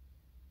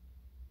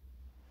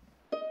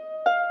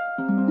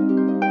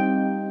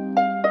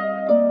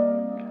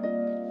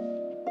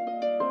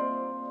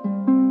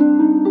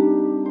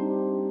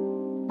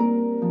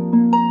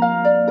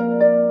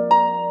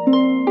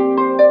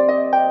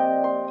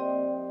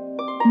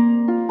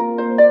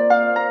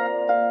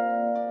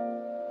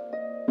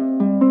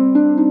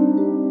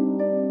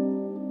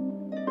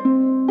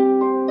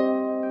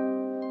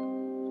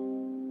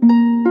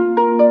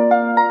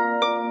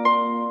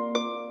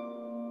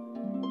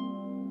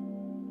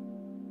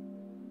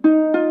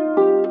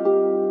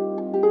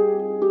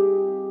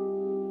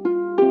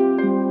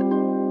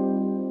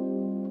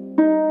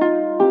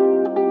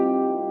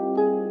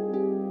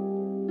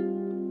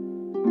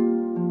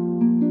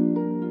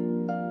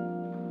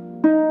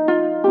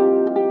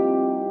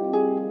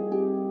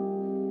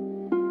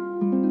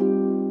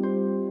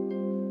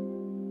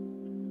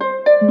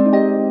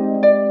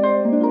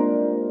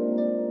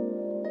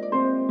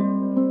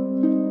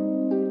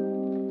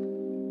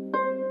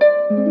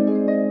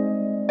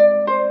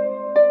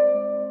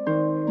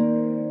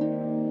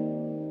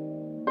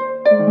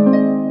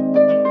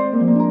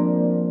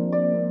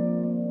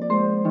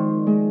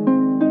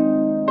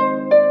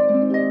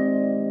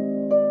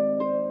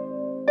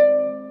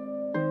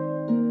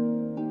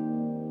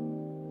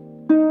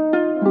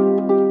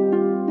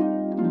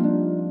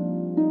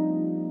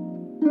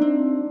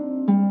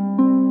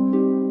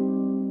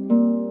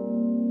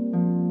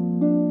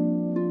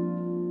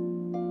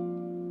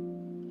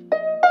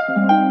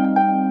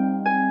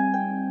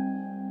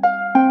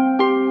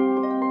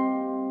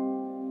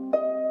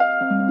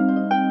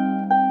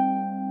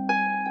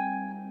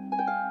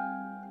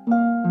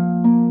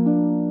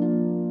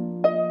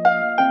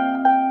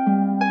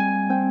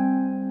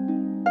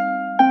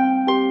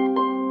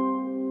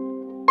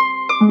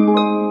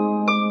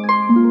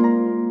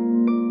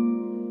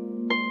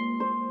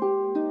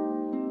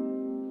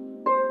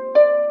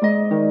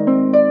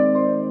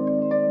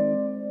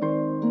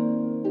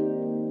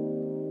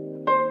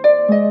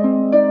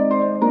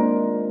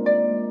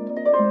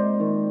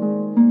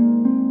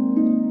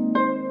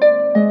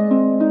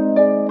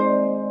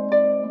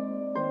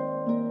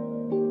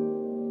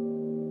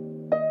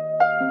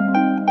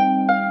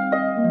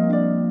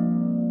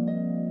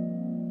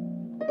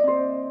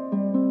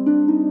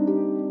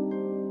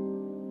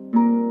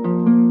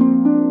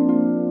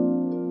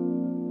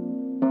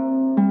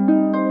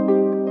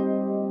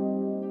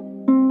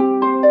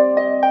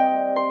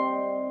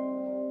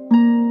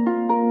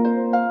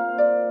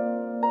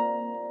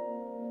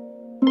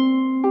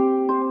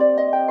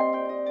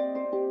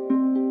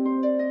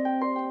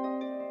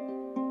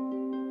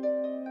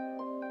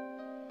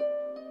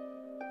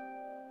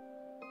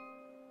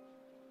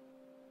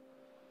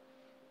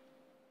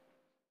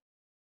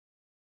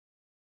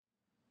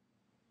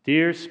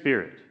 Dear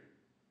Spirit,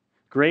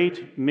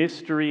 great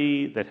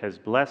mystery that has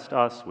blessed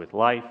us with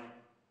life,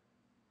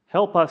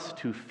 help us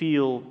to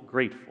feel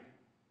grateful.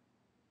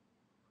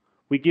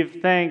 We give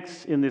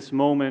thanks in this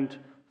moment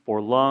for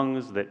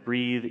lungs that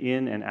breathe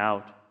in and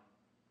out,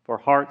 for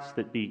hearts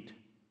that beat,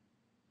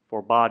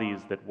 for bodies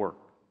that work.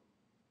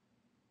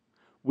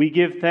 We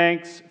give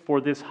thanks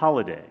for this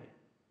holiday,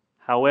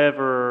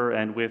 however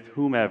and with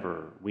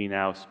whomever we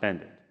now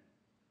spend it.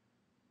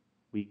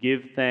 We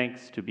give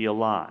thanks to be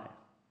alive,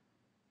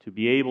 to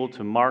be able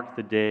to mark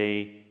the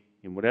day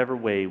in whatever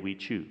way we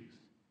choose.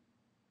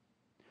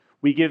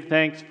 We give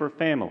thanks for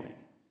family,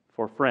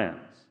 for friends,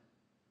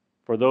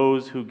 for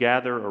those who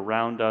gather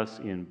around us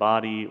in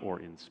body or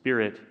in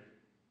spirit,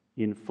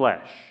 in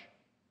flesh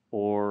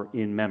or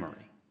in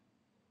memory.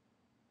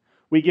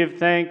 We give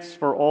thanks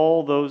for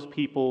all those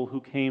people who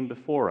came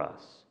before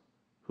us,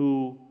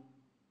 who,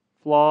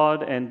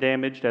 flawed and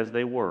damaged as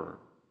they were,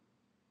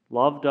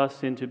 loved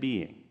us into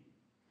being,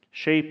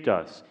 shaped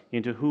us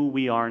into who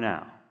we are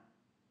now.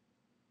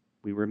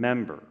 We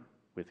remember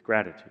with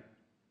gratitude.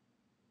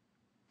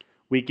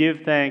 We give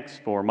thanks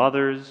for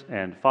mothers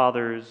and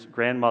fathers,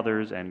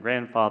 grandmothers and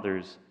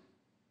grandfathers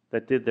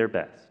that did their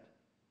best.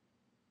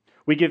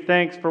 We give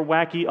thanks for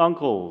wacky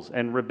uncles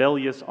and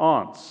rebellious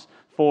aunts,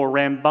 for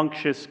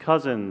rambunctious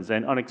cousins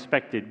and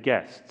unexpected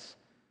guests.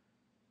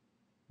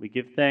 We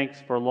give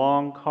thanks for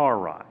long car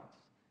rides,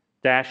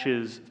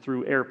 dashes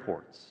through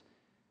airports,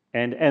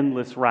 and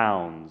endless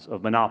rounds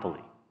of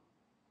Monopoly.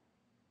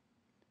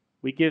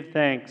 We give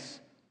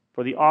thanks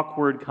for the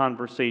awkward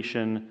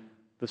conversation,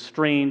 the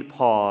strained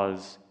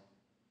pause,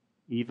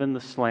 even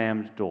the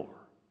slammed door.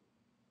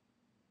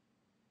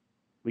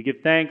 We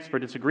give thanks for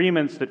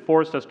disagreements that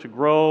forced us to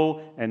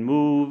grow and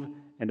move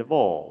and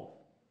evolve.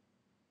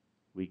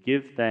 We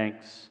give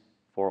thanks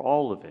for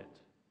all of it,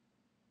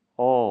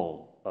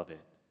 all of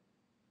it.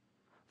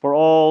 For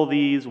all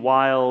these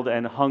wild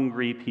and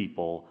hungry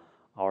people,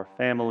 our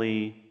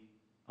family,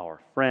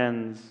 our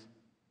friends,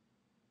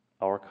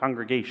 our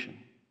congregation.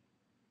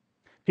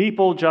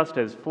 People just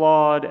as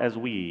flawed as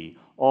we,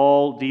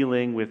 all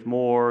dealing with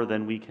more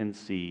than we can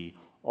see,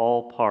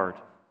 all part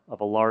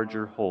of a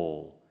larger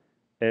whole,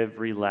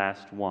 every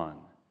last one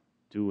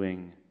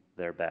doing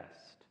their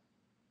best.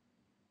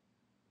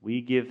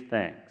 We give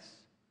thanks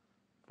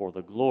for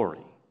the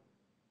glory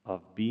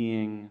of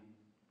being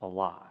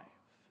alive.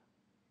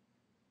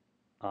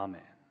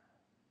 Amen.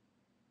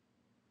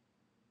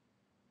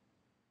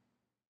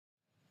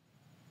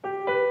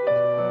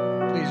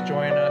 Please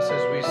join us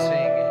as we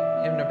sing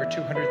hymn number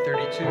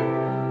 232,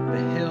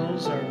 The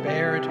Hills Are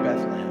Bare at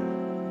Bethlehem.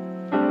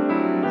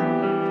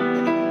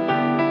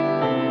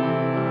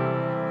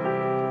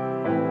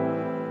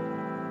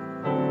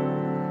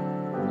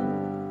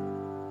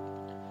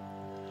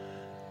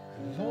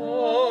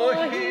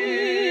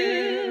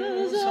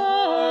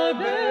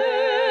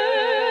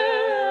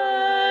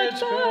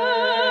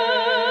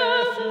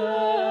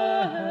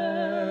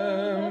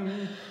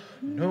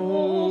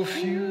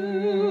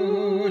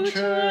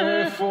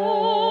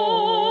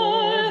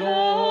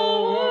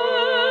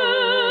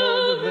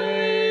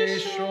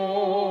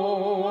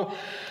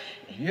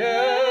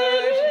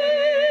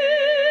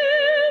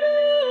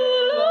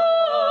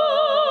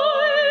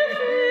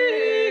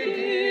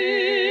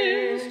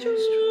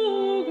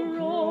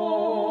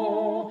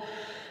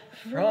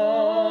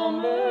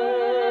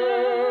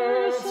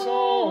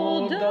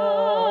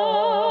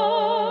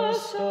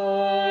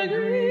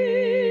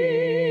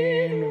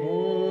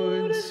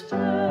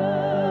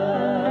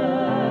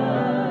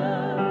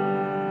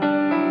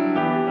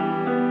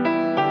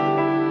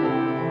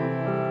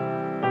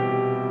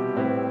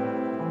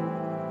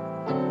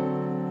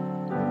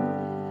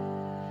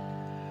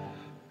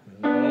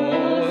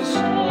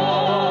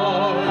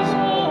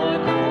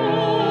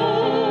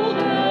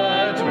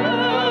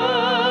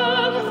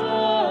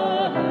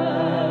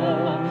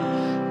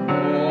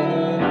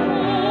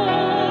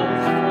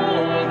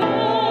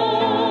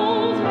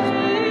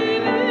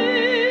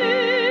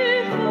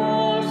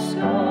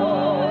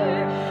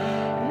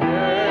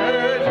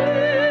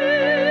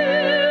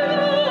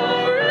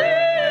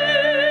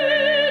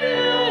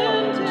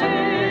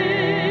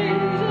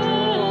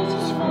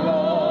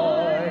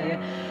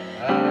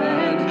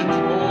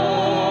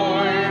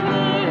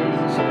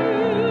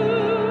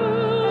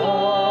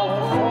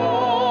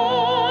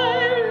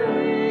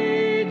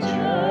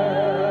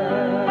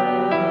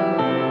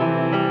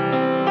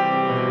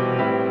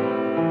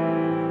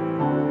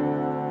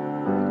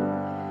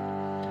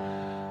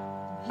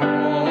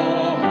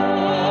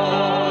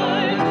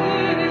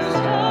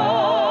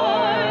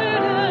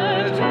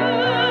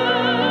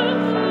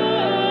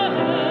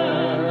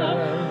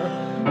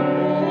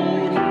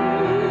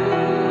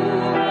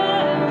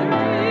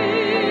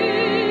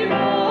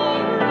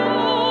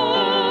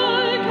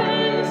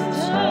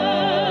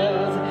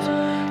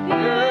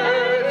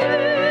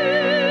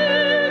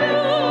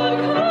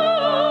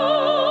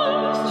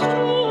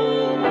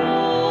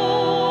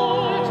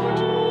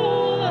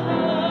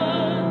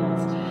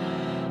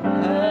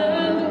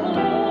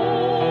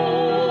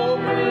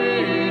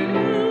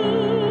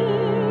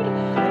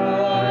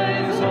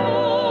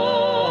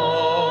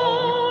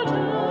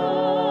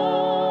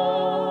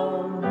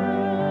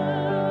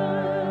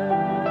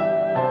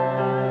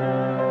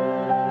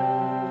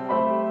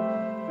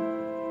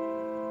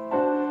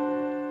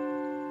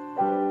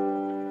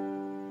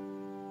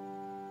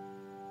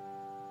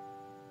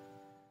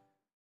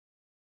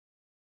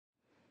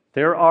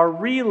 There are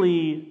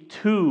really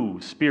two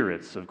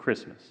spirits of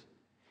Christmas,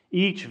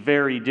 each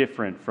very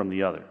different from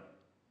the other,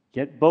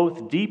 yet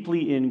both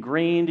deeply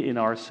ingrained in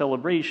our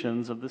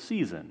celebrations of the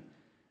season.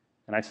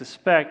 And I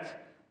suspect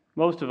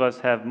most of us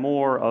have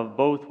more of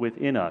both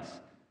within us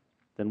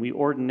than we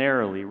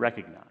ordinarily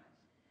recognize.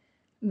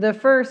 The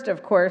first,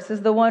 of course,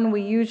 is the one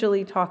we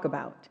usually talk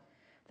about,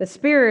 the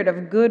spirit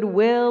of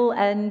goodwill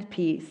and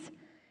peace.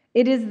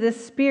 It is the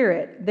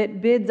spirit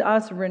that bids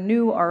us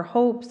renew our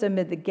hopes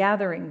amid the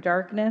gathering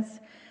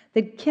darkness,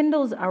 that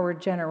kindles our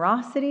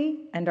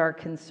generosity and our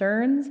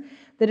concerns,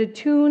 that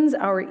attunes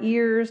our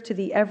ears to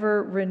the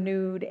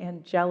ever-renewed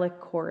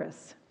angelic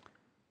chorus.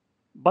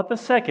 But the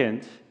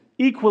second,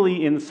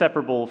 equally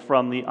inseparable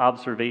from the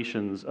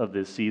observations of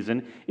this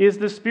season, is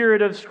the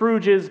spirit of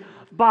Scrooge's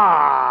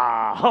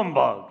bah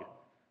humbug.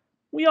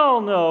 We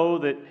all know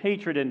that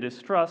hatred and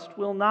distrust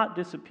will not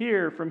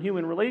disappear from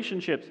human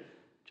relationships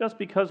just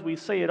because we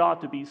say it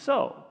ought to be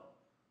so.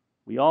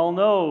 We all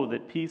know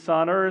that peace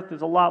on earth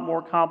is a lot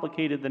more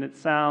complicated than it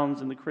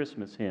sounds in the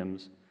Christmas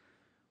hymns.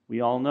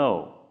 We all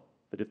know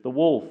that if the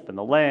wolf and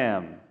the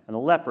lamb and the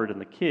leopard and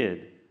the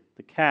kid,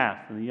 the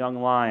calf and the young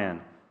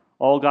lion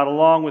all got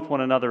along with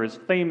one another as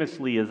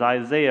famously as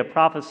Isaiah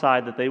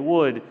prophesied that they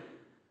would,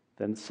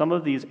 then some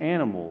of these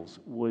animals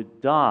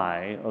would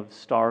die of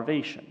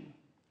starvation.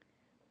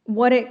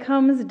 What it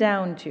comes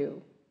down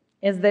to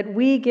is that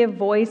we give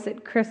voice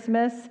at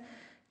Christmas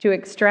to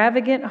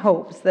extravagant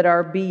hopes that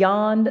are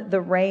beyond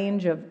the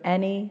range of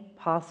any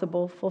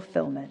possible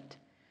fulfillment.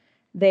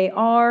 They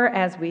are,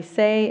 as we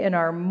say in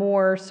our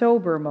more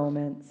sober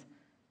moments,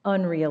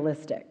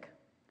 unrealistic.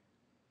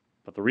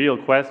 But the real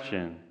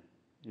question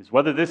is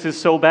whether this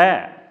is so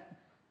bad.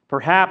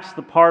 Perhaps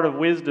the part of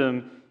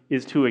wisdom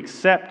is to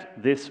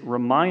accept this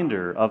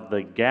reminder of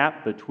the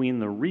gap between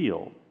the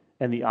real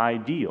and the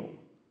ideal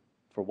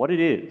for what it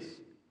is,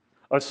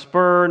 a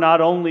spur not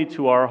only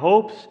to our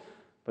hopes,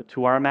 but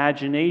to our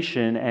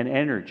imagination and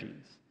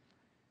energies.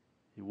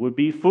 It would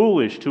be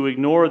foolish to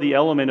ignore the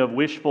element of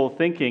wishful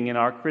thinking in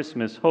our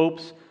Christmas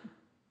hopes,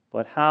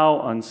 but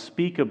how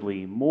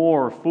unspeakably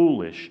more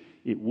foolish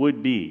it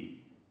would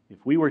be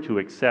if we were to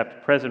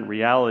accept present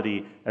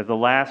reality as the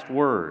last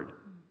word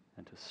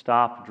and to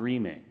stop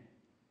dreaming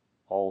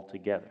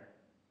altogether.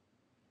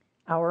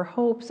 Our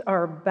hopes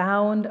are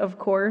bound, of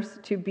course,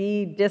 to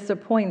be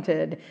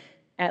disappointed,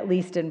 at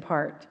least in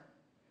part.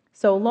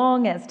 So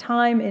long as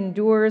time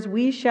endures,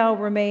 we shall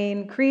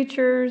remain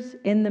creatures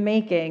in the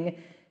making,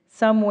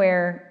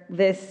 somewhere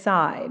this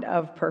side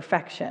of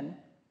perfection.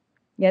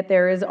 Yet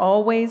there is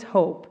always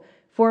hope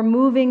for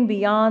moving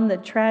beyond the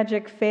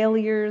tragic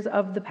failures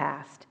of the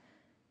past,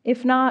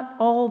 if not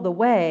all the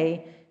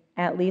way,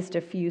 at least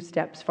a few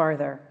steps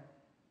farther.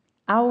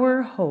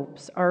 Our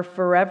hopes are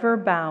forever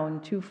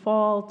bound to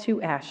fall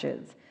to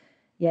ashes,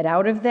 yet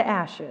out of the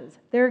ashes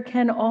there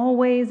can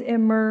always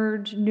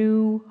emerge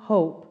new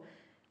hope,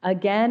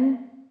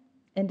 again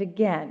and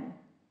again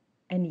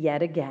and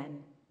yet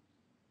again.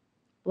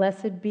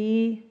 Blessed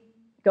be,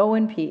 go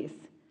in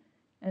peace,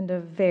 and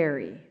a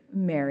very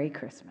Merry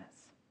Christmas.